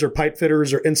painters or pipe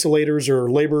fitters or insulators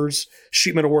or laborers,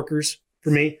 sheet metal workers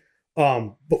for me.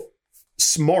 But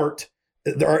SMART,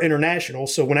 they are international.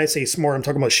 So when I say SMART, I'm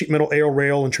talking about sheet metal, air,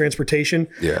 rail, and transportation.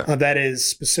 Yeah. That is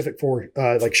specific for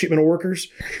like sheet metal workers.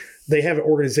 They have an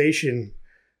organization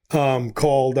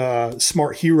called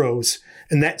Smart Heroes,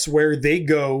 and that's where they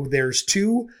go. There's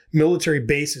 2 military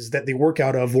bases that they work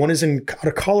out of. One is out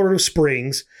of Colorado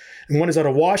Springs, and one is out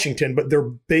of Washington. But they're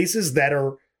bases that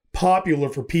are popular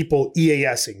for people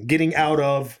EASing, getting out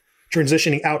of,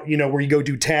 transitioning out, where you go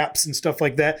do taps and stuff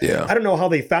like that. Yeah. I don't know how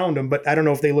they found them, but I don't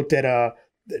know if they looked at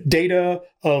data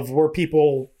of where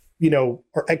people,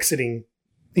 are exiting,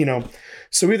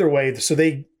 So either way, so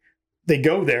they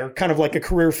go there kind of like a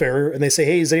career fair and they say,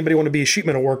 hey, does anybody want to be a sheet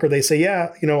metal worker? They say,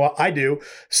 yeah, I do.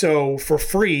 So for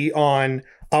free on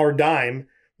our dime,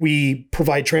 we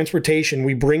provide transportation.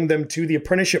 We bring them to the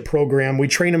apprenticeship program. We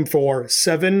train them for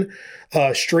 7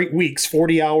 straight weeks,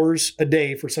 40 hours a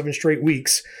day for 7 straight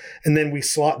weeks. And then we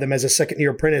slot them as a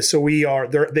second-year apprentice. So we are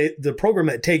the program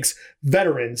that takes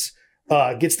veterans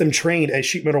gets them trained as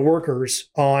sheet metal workers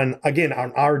on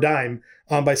our dime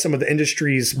by some of the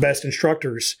industry's best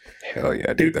instructors. Hell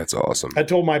yeah, dude, that's awesome. I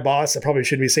told my boss, I probably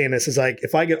shouldn't be saying this, is like,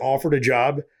 if I get offered a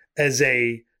job as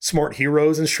a Smart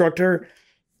Heroes instructor,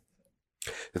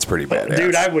 it's pretty badass.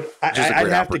 Dude, I'd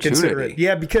have to consider it.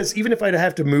 Yeah, because even if I'd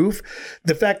have to move,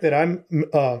 the fact that I'm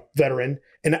a veteran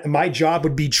and my job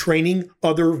would be training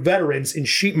other veterans in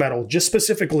sheet metal, just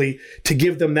specifically to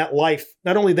give them that life.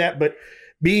 Not only that, but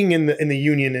being in the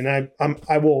union, and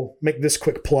I will make this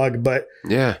quick plug, but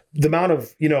yeah, the amount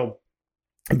of, I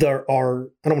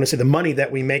don't want to say the money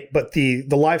that we make, but the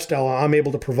lifestyle I'm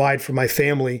able to provide for my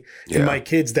family and my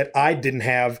kids that I didn't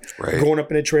have growing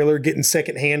up in a trailer, getting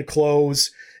secondhand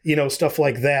clothes, stuff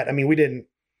like that. I mean,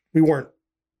 we weren't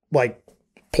like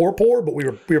poor, but we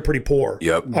were pretty poor.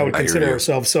 Yep. I would consider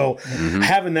ourselves. So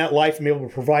having that life and be able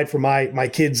to provide for my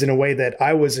kids in a way that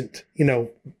I wasn't,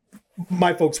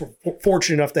 my folks were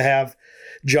fortunate enough to have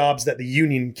jobs that the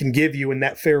union can give you in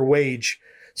that fair wage.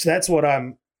 So that's what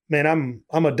I'm a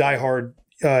diehard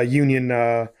union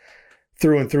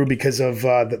through and through because of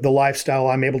the lifestyle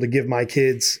I'm able to give my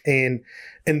kids, and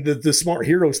the Smart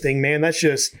Heroes thing, man. That's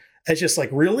just like,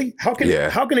 really? How can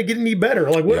it get any better?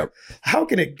 Like, what? Yep. How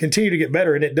can it continue to get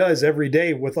better? And it does every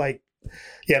day with the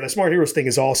Smart Heroes thing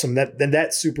is awesome.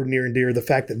 That's super near and dear. The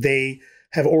fact that they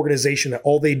have an organization that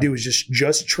all they do is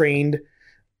just trained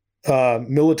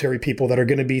military people that are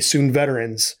going to be soon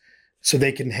veterans, so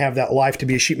they can have that life to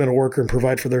be a sheet metal worker and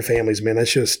provide for their families, man.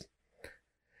 It's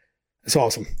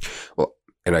awesome. Well,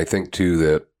 and I think too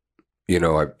that,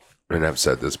 I've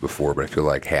said this before, but I feel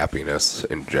like happiness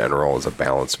in general is a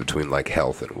balance between like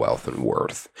health and wealth and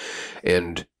worth.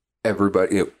 And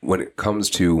everybody, when it comes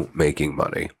to making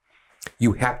money,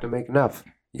 you have to make enough.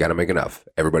 You got to make enough.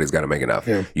 Everybody's got to make enough.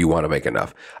 Yeah. You want to make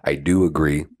enough. I do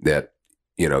agree that,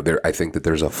 I think that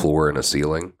there's a floor and a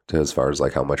ceiling to as far as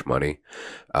like how much money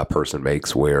a person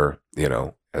makes, where,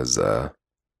 as a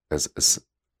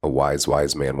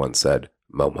wise man once said,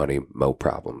 mo money, mo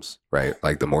problems, right?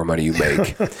 Like the more money you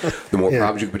make, the more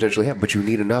problems you could potentially have, but you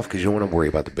need enough because you don't want to worry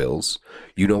about the bills.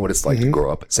 You know what it's like to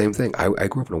grow up. Same thing. I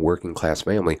grew up in a working class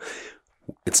family.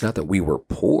 It's not that we were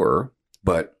poor,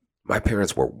 but my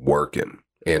parents were working.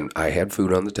 And I had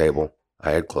food on the table.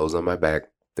 I had clothes on my back.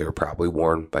 They were probably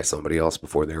worn by somebody else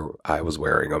before I was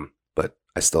wearing them, but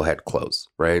I still had clothes,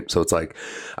 right? So it's like,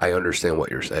 I understand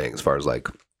what you're saying as far as like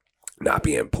not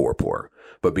being poor,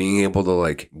 but being able to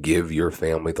like give your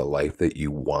family the life that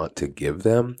you want to give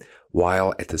them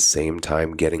while at the same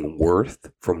time getting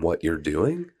worth from what you're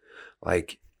doing.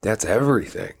 Like, that's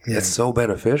everything. Yeah. It's so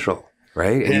beneficial.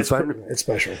 Right. And it's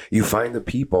special. You find the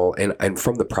people, and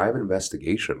from the private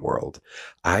investigation world,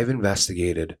 I've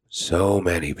investigated so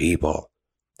many people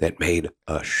that made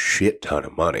a shit ton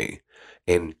of money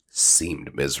and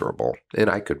seemed miserable. And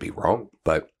I could be wrong,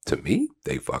 but to me,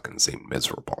 they fucking seemed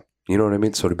miserable. You know what I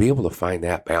mean? So to be able to find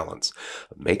that balance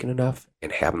of making enough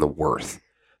and having the worth,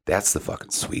 that's the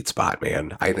fucking sweet spot,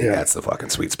 man. I think that's the fucking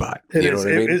sweet spot. You know what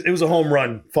I mean? It was a home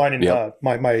run finding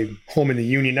my home in the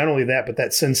union. Not only that, but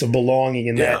that sense of belonging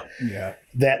and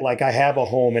that like I have a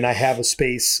home and I have a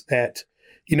space that,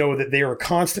 that they are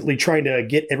constantly trying to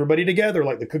get everybody together,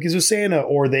 like the Cookies with Santa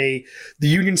or the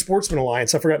Union Sportsman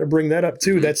Alliance. I forgot to bring that up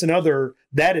too.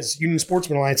 Mm-hmm. Union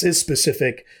Sportsman Alliance is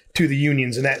specific to the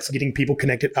unions, and that's getting people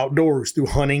connected outdoors through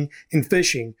hunting and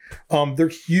fishing. They're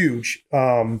huge.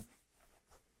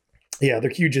 Yeah,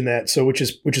 they're huge in that. So which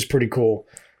is pretty cool.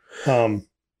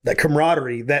 That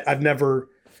camaraderie that I've never,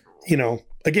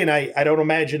 again, I don't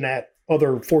imagine that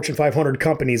other Fortune 500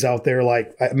 companies out there,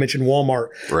 like I mentioned Walmart,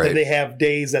 that they have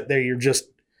days that they're just,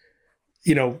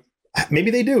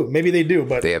 maybe they do,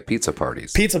 but they have pizza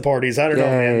parties. I don't know,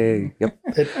 man. Yep.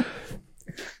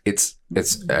 It's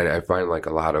I find like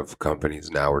a lot of companies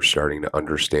now are starting to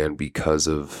understand, because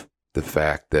of the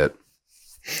fact that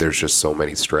there's just so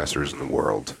many stressors in the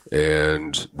world,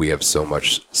 and we have so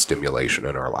much stimulation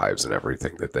in our lives and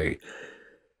everything, that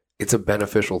it's a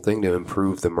beneficial thing to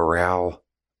improve the morale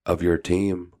of your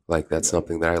team. Like, that's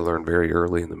something that I learned very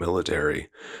early in the military,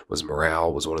 was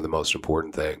morale was one of the most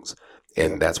important things.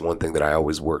 And that's one thing that I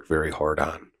always worked very hard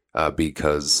on,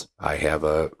 because I have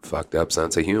a fucked up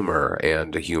sense of humor,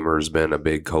 and humor has been a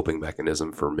big coping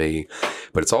mechanism for me,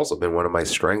 but it's also been one of my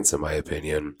strengths, in my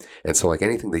opinion. And so like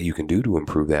anything that you can do to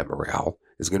improve that morale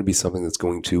is going to be something that's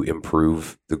going to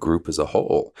improve the group as a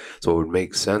whole. So it would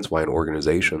make sense why an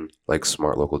organization like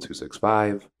Smart Local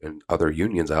 265 and other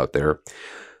unions out there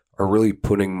are really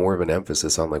putting more of an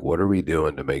emphasis on like, what are we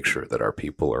doing to make sure that our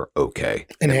people are okay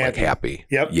and happy. Like happy.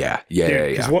 Yep. Yeah.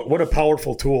 Dude, what a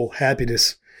powerful tool,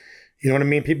 happiness. You know what I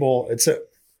mean? People,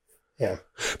 Yeah.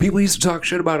 People used to talk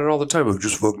shit about it all the time.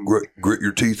 Just fucking grit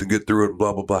your teeth and get through it,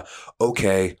 blah, blah, blah.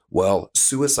 Okay, well,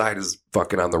 suicide is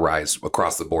fucking on the rise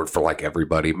across the board for like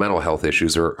everybody. Mental health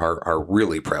issues are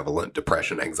really prevalent.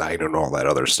 Depression, anxiety, and all that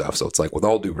other stuff. So it's like, with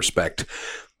all due respect,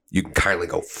 you can kindly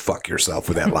go fuck yourself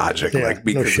with that logic. Yeah, like,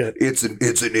 because no shit. it's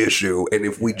an issue. And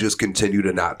if we just continue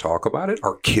to not talk about it,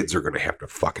 our kids are going to have to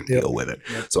fucking deal with it.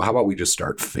 Yep. So how about we just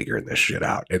start figuring this shit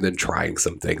out and then trying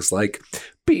some things like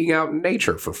being out in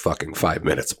nature for fucking 5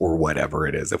 minutes or whatever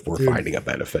it is if we're finding a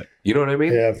benefit. You know what I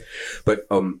mean? Yeah. But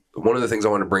one of the things I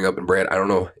want to bring up, and Brad, I don't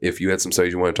know if you had some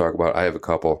studies you want to talk about. I have a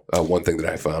couple. One thing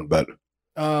that I found, but...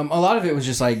 a lot of it was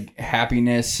just like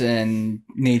happiness and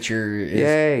nature.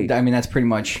 Yay. I mean, that's pretty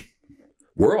much.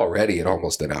 We're already at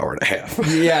almost an hour and a half.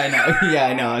 Yeah, I know. Yeah,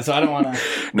 I know. So I don't want to.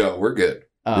 No, we're good.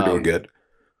 We're doing good.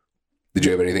 Did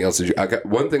you have anything else? I got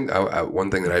one thing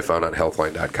that I found on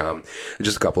healthline.com.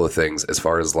 Just a couple of things as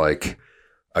far as like,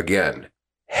 again,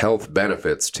 health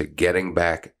benefits to getting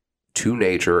back to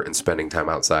nature and spending time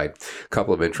outside. A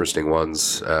couple of interesting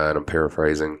ones, and I'm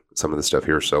paraphrasing some of the stuff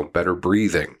here. So better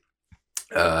breathing.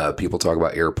 People talk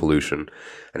about air pollution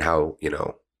and how,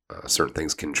 certain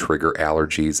things can trigger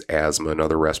allergies, asthma, and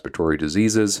other respiratory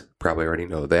diseases. Probably already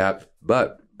know that.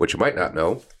 But what you might not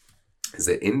know is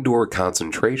that indoor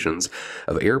concentrations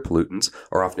of air pollutants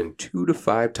are often 2 to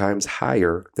 5 times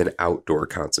higher than outdoor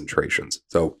concentrations.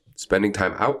 So spending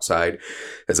time outside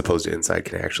as opposed to inside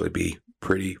can actually be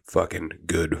pretty fucking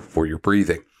good for your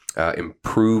breathing.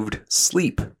 Improved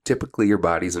sleep. Typically, your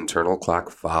body's internal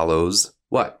clock follows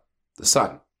what? The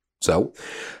sun. So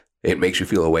it makes you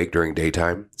feel awake during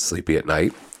daytime, sleepy at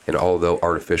night. And although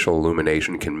artificial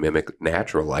illumination can mimic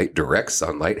natural light, direct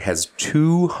sunlight has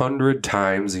 200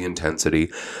 times the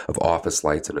intensity of office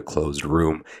lights in a closed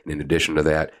room. And in addition to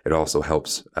that, it also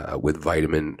helps with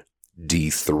vitamin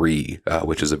D3,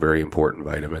 which is a very important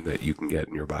vitamin that you can get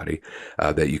in your body,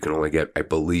 that you can only get, I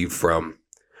believe, from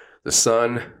the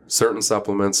sun, certain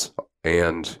supplements,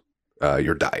 and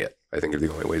your diet. I think are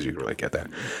the only ways you can really get that.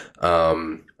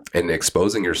 And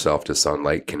exposing yourself to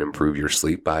sunlight can improve your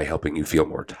sleep by helping you feel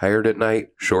more tired at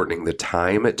night, shortening the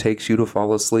time it takes you to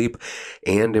fall asleep,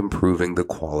 and improving the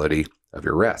quality of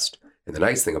your rest. And the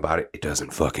nice thing about it, it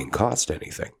doesn't fucking cost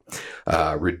anything.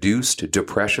 Reduced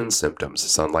depression symptoms.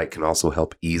 Sunlight can also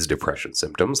help ease depression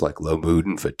symptoms like low mood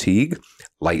and fatigue.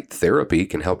 Light therapy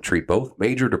can help treat both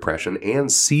major depression and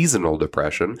seasonal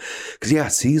depression.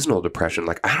 Because, seasonal depression,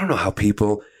 like, I don't know how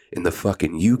people in the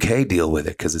fucking UK deal with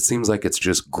it, because it seems like it's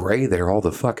just gray there all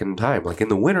the fucking time. Like in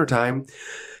the wintertime,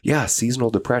 seasonal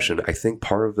depression. I think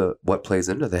part of what plays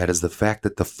into that is the fact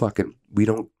that we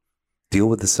don't deal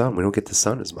with the sun. We don't get the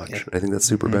sun as much. I think that's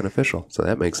super beneficial. So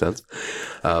that makes sense.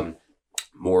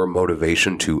 More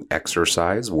motivation to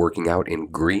exercise. Working out in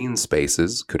green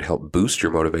spaces could help boost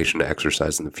your motivation to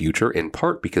exercise in the future, in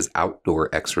part because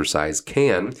outdoor exercise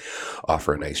can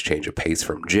offer a nice change of pace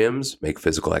from gyms, make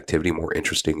physical activity more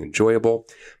interesting and enjoyable,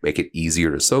 make it easier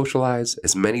to socialize,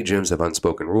 as many gyms have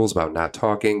unspoken rules about not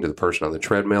talking to the person on the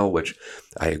treadmill, which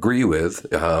I agree with.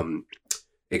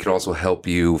 It can also help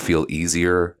you feel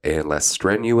easier and less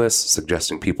strenuous,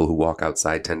 suggesting people who walk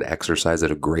outside tend to exercise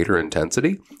at a greater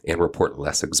intensity and report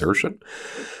less exertion.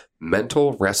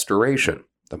 Mental restoration.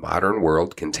 The modern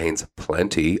world contains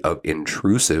plenty of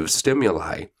intrusive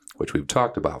stimuli, which we've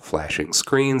talked about: flashing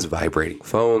screens, vibrating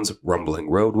phones, rumbling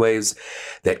roadways,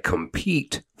 that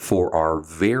compete for our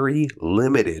very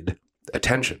limited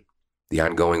attention. The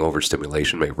ongoing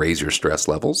overstimulation may raise your stress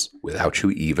levels without you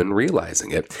even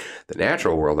realizing it. The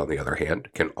natural world, on the other hand,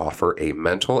 can offer a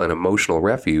mental and emotional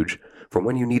refuge from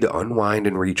when you need to unwind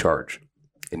and recharge.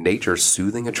 In nature,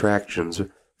 soothing attractions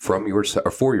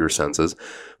for your senses,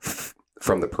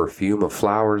 from the perfume of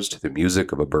flowers to the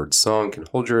music of a bird's song, can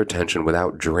hold your attention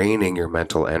without draining your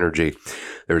mental energy.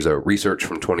 There's a research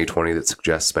from 2020 that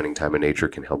suggests spending time in nature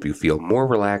can help you feel more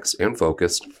relaxed and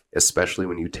focused, especially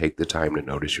when you take the time to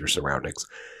notice your surroundings.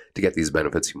 To get these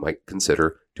benefits, you might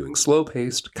consider doing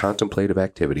slow-paced, contemplative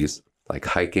activities like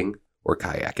hiking or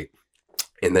kayaking.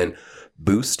 And then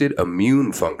boosted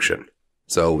immune function.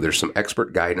 So there's some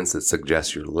expert guidance that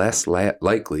suggests you're less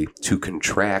likely to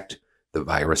contract the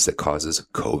virus that causes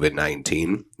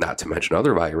COVID-19, not to mention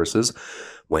other viruses,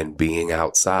 when being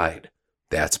outside.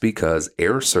 That's because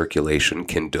air circulation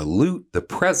can dilute the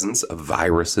presence of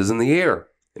viruses in the air.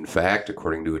 In fact,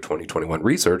 according to a 2021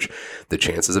 research, the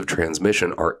chances of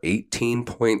transmission are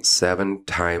 18.7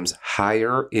 times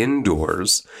higher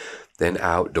indoors than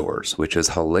outdoors, which is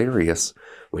hilarious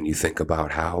when you think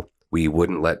about how we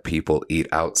wouldn't let people eat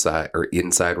outside or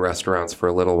inside restaurants for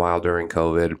a little while during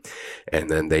COVID. And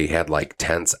then they had like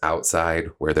tents outside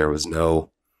where there was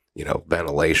no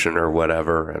ventilation or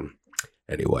whatever. And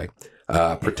anyway,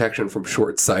 protection from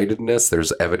short-sightedness.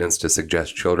 There's evidence to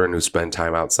suggest children who spend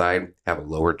time outside have a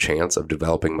lower chance of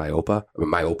developing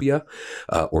myopia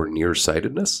or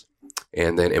nearsightedness.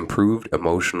 And then improved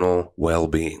emotional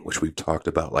well-being, which we've talked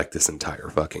about like this entire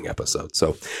fucking episode.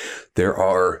 So there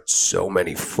are so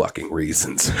many fucking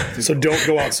reasons. So don't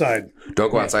go outside. Don't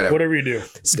go outside. Whatever you do.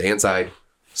 Stay inside.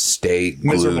 Stay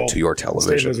glued miserable. To your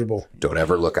television. Stay miserable. Don't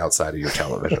ever look outside of your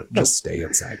television. Just stay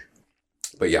inside.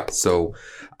 But yeah, so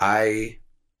I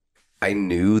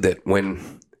knew that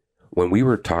when we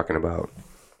were talking about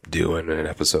doing an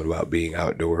episode about being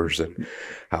outdoors and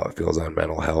how it feels on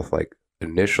mental health, like,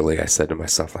 initially I said to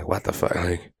myself, like, what the fuck?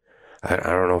 Like, I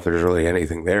don't know if there's really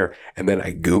anything there. And then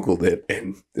I Googled it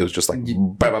and it was just like,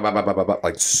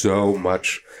 like so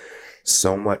much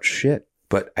shit.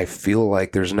 But I feel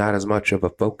like there's not as much of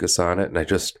a focus on it. And I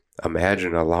just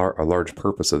imagine a large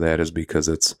purpose of that is because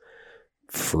it's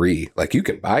free. Like, you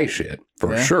can buy shit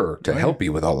for sure to help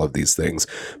you with all of these things,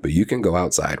 but you can go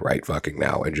outside right fucking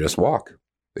now and just walk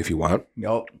if you want.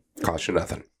 Yep. Cost you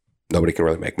nothing. Nobody can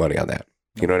really make money on that.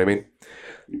 You know what I mean?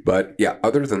 But yeah,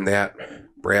 other than that,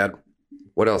 Brad,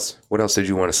 what else did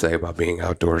you want to say about being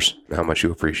outdoors? How much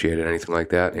you appreciate it? Anything like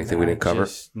that? Anything we didn't cover?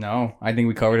 No, I think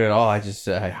we covered it all. I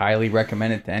highly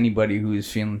recommend it to anybody who's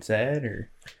feeling sad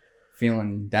or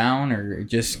feeling down, or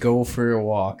just go for a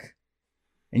walk.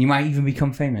 And you might even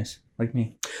become famous, like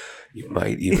me. You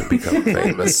might even become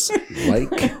famous,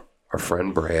 like our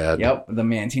friend Brad. Yep, the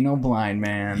Mantino blind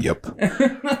man. Yep.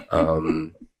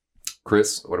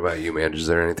 Chris, what about you, man? Is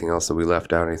there anything else that we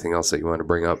left out? Anything else that you want to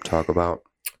bring up, talk about?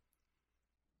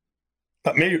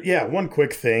 Maybe, one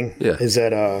quick thing is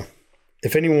that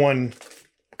if anyone,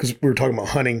 because we were talking about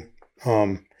hunting,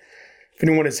 if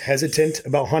anyone is hesitant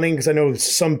about hunting, because I know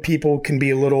some people can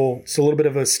be it's a little bit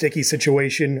of a sticky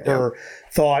situation or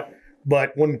thought,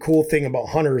 but one cool thing about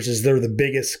hunters is they're the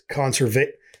biggest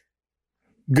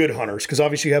good hunters, because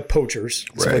obviously you have poachers,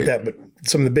 stuff like that, but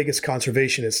some of the biggest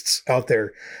conservationists out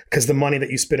there, because the money that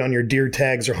you spend on your deer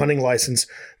tags or hunting license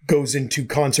goes into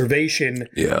conservation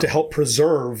to help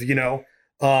preserve,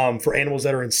 for animals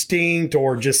that are extinct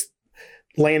or just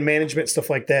land management, stuff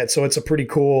like that. So it's a pretty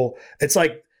cool, it's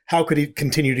like, how could it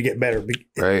continue to get better?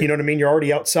 You know what I mean? You're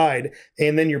already outside,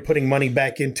 and then you're putting money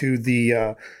back into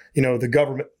the, the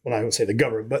government, well, I won't say the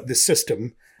government, but the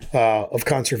system of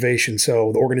conservation.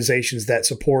 So the organizations that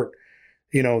support,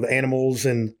 the animals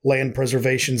and land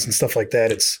preservations and stuff like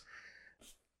that. It's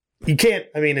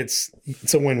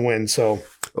a win-win. So,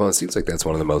 well, it seems like that's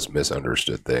one of the most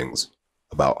misunderstood things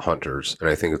about hunters. And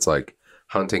I think it's like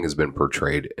hunting has been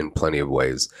portrayed in plenty of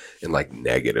ways in like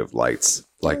negative lights.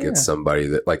 Like it's somebody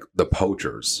that, like the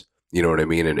poachers, you know what I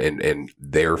mean? And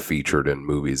they're featured in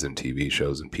movies and TV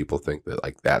shows, and people think that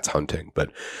like that's hunting.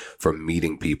 But from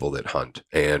meeting people that hunt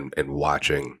and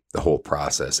watching the whole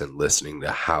process and listening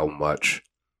to how much,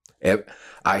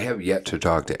 I have yet to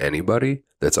talk to anybody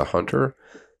that's a hunter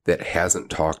that hasn't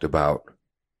talked about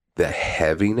the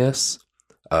heaviness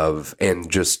of,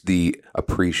 and just the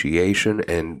appreciation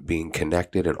and being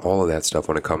connected and all of that stuff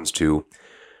when it comes to,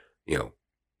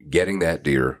 getting that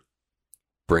deer,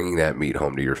 bringing that meat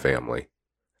home to your family,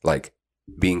 like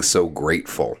being so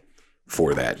grateful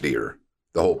for that deer,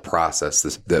 the whole process,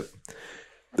 the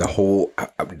whole,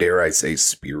 dare I say,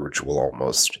 spiritual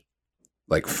almost,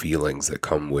 like feelings that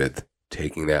come with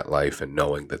taking that life and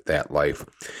knowing that that life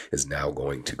is now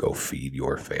going to go feed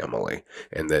your family,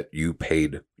 and that you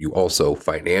also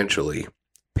financially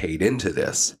paid into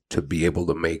this to be able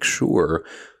to make sure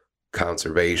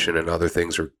conservation and other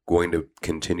things are going to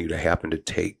continue to happen, to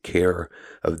take care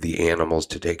of the animals,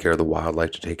 to take care of the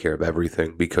wildlife, to take care of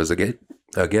everything. Because again,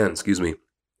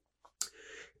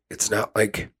 it's not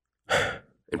like,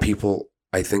 and people,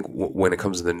 I think when it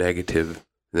comes to the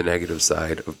negative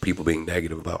side of people being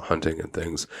negative about hunting and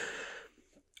things,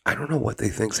 I don't know what they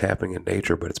think's happening in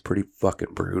nature, but it's pretty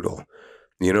fucking brutal.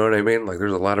 You know what I mean? Like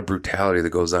there's a lot of brutality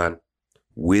that goes on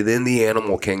within the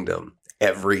animal kingdom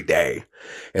every day.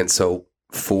 And so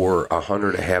for a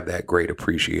hunter to have that great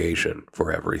appreciation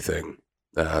for everything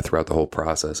throughout the whole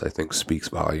process, I think speaks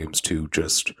volumes to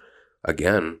just,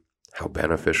 again, how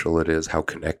beneficial it is, how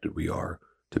connected we are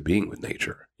to being with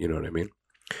nature. You know what I mean?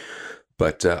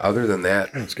 But other than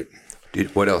that, that's good.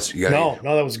 What else you got?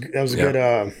 No, that was a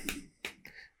good.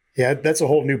 That's a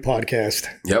whole new podcast.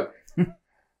 Yep.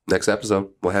 Next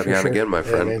episode, we'll have you on again, my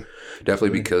friend. Man.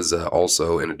 Definitely, because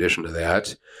also in addition to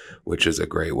that, which is a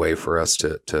great way for us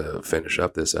to finish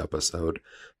up this episode,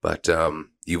 but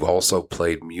you've also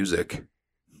played music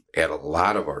at a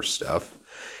lot of our stuff,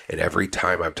 and every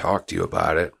time I've talked to you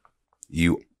about it,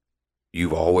 you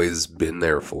you've always been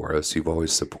there for us. You've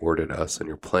always supported us, and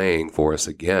you're playing for us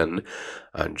again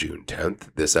on June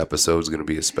 10th. This episode is going to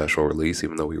be a special release,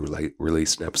 even though we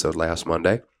released an episode last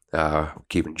Monday.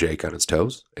 Keeping Jake on his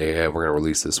toes, and we're going to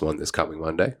release this one this coming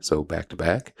Monday, so back to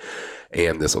back,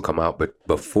 and this will come out but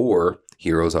before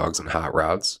Heroes, Hogs, and Hot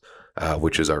Rods,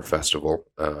 which is our festival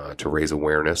to raise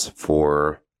awareness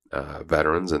for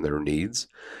veterans and their needs,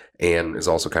 and is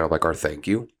also kind of like our thank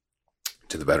you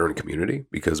to the veteran community,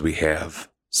 because we have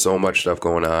so much stuff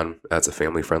going on. That's a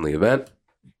family-friendly event,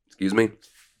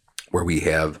 where we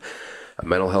have a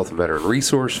mental health and veteran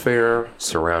resource fair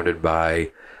surrounded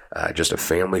by just a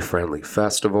family-friendly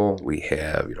festival. We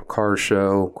have, car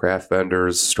show, craft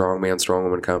vendors, strongman,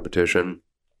 strongwoman competition,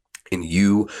 and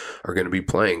you are going to be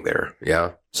playing there.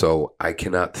 Yeah. So I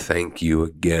cannot thank you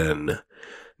again,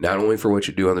 not only for what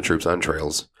you do on the Troops on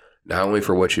Trails, not only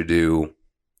for what you do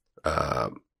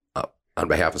on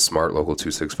behalf of Smart Local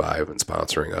 265 and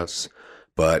sponsoring us,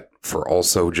 but for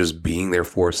also just being there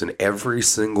for us in every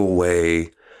single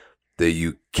way that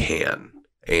you can.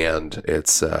 And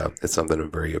it's something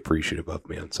I'm very appreciative of,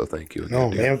 man. So thank you again.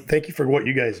 Oh, man. Thank you for what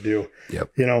you guys do.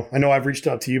 Yep. I know I've reached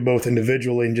out to you both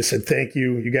individually and just said thank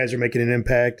you. You guys are making an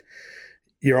impact.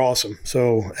 You're awesome.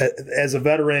 So as a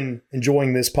veteran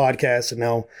enjoying this podcast and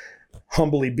now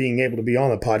humbly being able to be on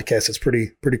the podcast, it's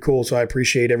pretty cool. So I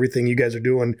appreciate everything you guys are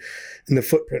doing and the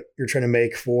footprint you're trying to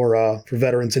make for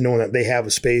veterans, and knowing that they have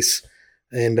a space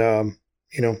and,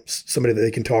 somebody that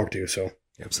they can talk to. So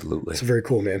absolutely. It's very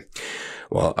cool, man.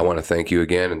 Well, I want to thank you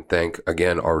again, and thank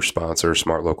again our sponsor,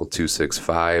 Smart Local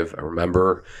 265.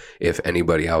 Remember, if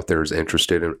anybody out there is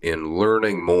interested in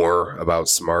learning more about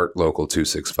Smart Local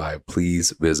 265,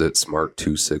 please visit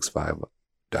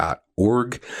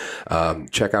smart265.org.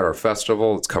 Check out our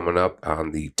festival. It's coming up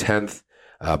on the 10th.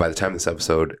 By the time this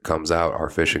episode comes out,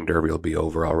 our fishing derby will be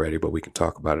over already, but we can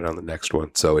talk about it on the next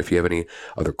one. So if you have any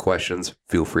other questions,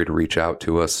 feel free to reach out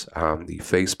to us on the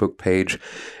Facebook page.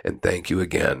 And thank you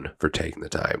again for taking the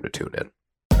time to tune in.